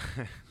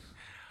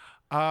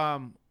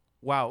 Wow.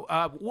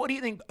 What do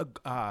you think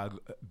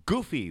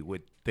Goofy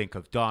would think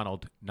of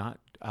Donald, not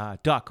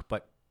Duck,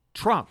 but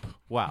Trump?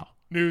 Wow.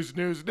 News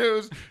with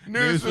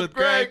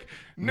Greg.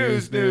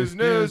 News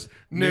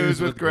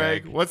with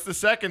Greg. What's the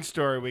second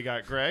story we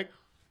got, Greg?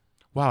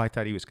 Wow, I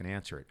thought he was going to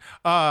answer it.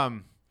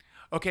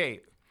 Okay,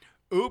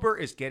 Uber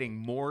is getting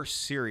more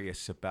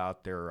serious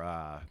about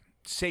their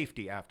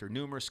safety after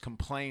numerous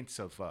complaints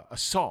of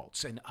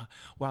assaults. And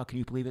wow, can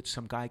you believe it?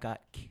 Some guy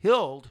got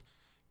killed,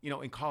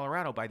 in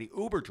Colorado by the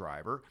Uber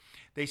driver.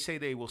 They say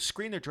they will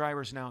screen their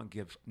drivers now and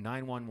give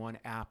 911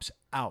 apps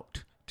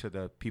out to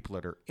the people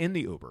that are in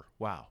the Uber.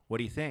 Wow, what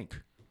do you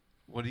think?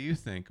 What do you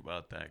think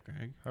about that,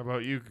 Greg? How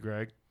about you,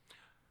 Greg?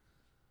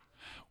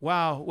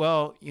 Wow,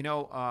 well,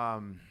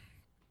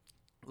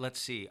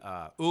 let's see.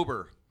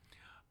 Uber.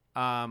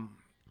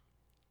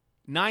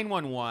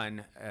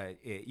 911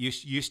 it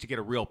used to get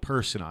a real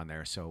person on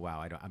there. So,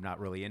 wow, I'm not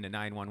really into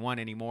 911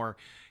 anymore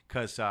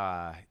because,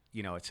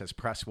 it says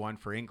press 1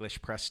 for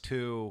English, press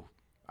 2.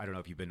 I don't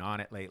know if you've been on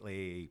it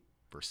lately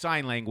for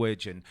sign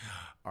language, and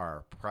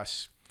or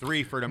press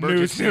 3 for an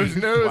emergency. News.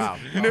 Wow.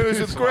 News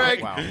with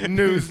Greg. Wow.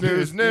 News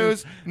with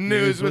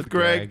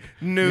Greg.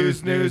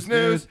 News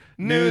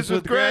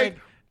with Greg.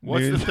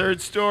 What's the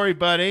third story,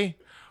 buddy?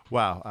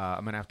 Wow,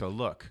 I'm going to have to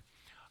look.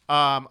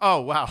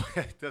 Oh, wow,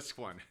 this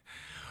one.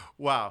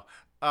 Wow.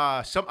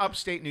 Some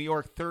upstate New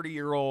York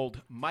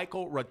 30-year-old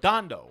Michael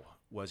Redondo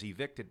was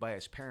evicted by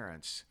his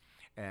parents,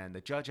 and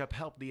the judge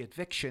upheld the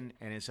eviction,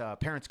 and his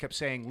parents kept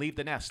saying, leave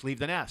the nest, leave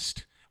the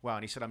nest. Wow,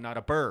 and he said, I'm not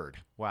a bird.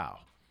 Wow.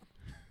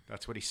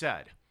 That's what he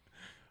said.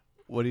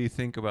 What do you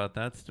think about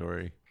that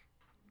story?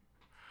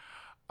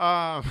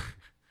 Well,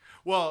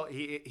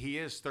 he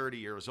is 30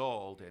 years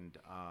old, and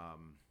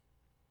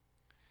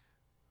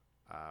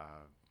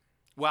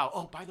wow.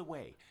 Oh, by the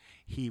way,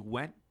 he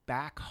went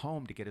back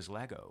home to get his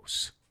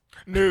Legos.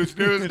 News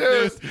with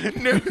Greg.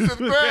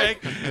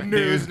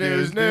 News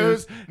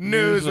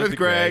with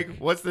Greg.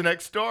 What's the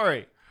next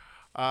story?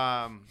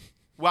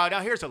 Wow,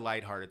 now here's a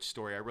lighthearted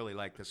story. I really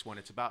like this one.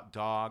 It's about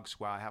dogs.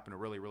 Wow, I happen to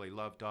really, really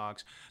love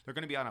dogs. They're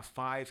going to be on a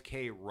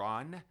 5K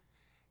run,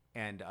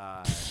 and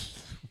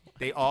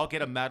they all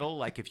get a medal.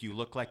 Like if you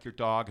look like your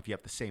dog, if you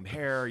have the same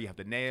hair, you have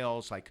the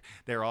nails, like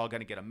they're all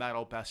going to get a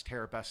medal. Best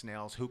hair, best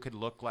nails. Who could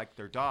look like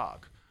their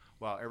dog?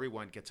 Well,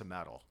 everyone gets a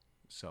medal.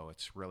 So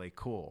it's really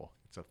cool.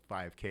 It's a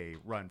 5K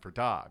run for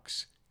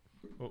dogs.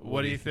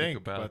 What do you think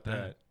about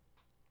that?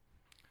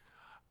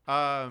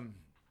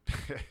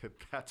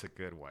 That's a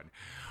good one.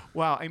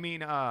 Well, I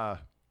mean, how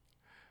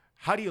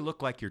do you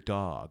look like your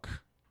dog?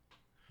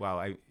 Well,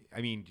 I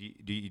mean,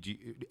 do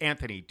you,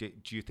 Anthony, do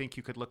you think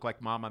you could look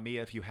like Mamma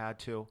Mia if you had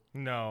to?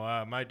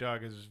 No, my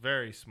dog is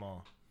very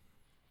small.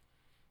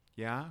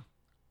 Yeah?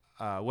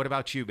 What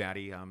about you,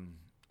 Maddie?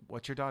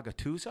 What's your dog, a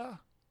Tusa?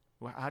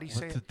 How do you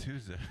say it? What's a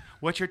Tusa?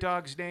 What's your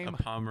dog's name? A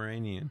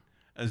Pomeranian.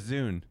 A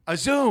Zune. A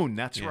Zune,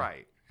 that's Yeah.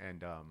 right.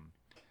 And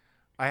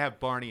I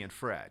have Barney and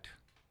Fred.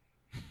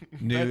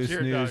 News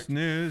your with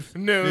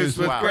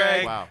Wow.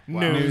 Greg. Wow.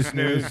 News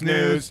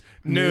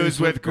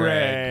with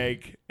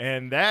Greg.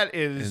 And that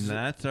is And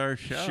that's our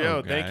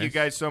show. Thank you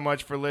guys so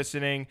much for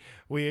listening.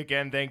 We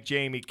again thank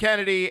Jamie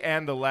Kennedy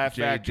and the Laugh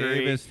Jay Factory.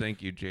 Davis.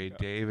 Thank you, Jay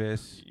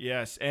Davis.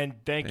 Yes, and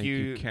thank Thank you.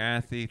 you,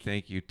 Kathy.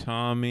 Thank you,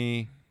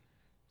 Tommy.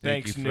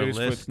 Thanks, you for News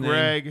with listening.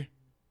 Greg.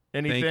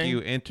 Anything? Thank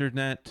you,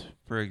 Internet,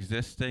 for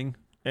existing.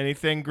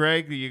 Anything,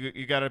 Greg?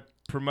 You got to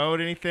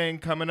promote anything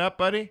coming up,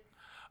 buddy?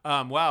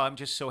 Wow, I'm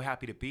just so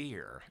happy to be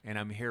here. And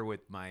I'm here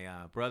with my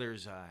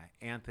brothers,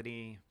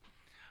 Anthony,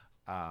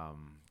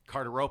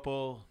 Carter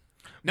Ropel.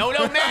 No,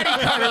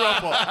 Maddie Carter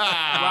Ropel.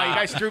 Wow, you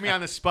guys threw me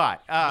on the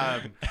spot.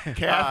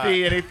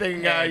 Kathy,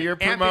 anything you're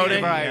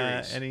promoting?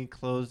 Any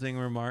closing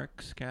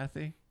remarks,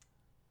 Kathy?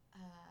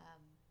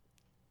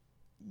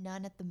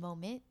 None at the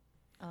moment,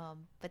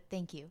 but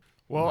thank you.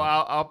 Well,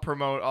 I'll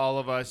promote all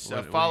of us.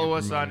 What Follow are you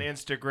us on promoting?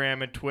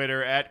 Instagram and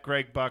Twitter at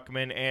Greg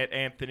Buckman, at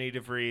Anthony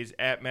DeVries,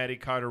 at Maddie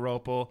Carter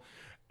Ropel.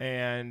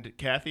 And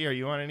Kathy, are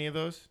you on any of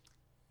those?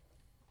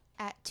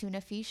 At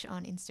Tuna Fish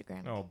on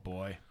Instagram. Oh,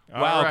 boy.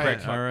 Wow, All right.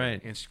 Greg All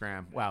right.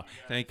 Instagram. Wow.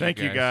 Thank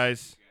you,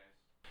 guys.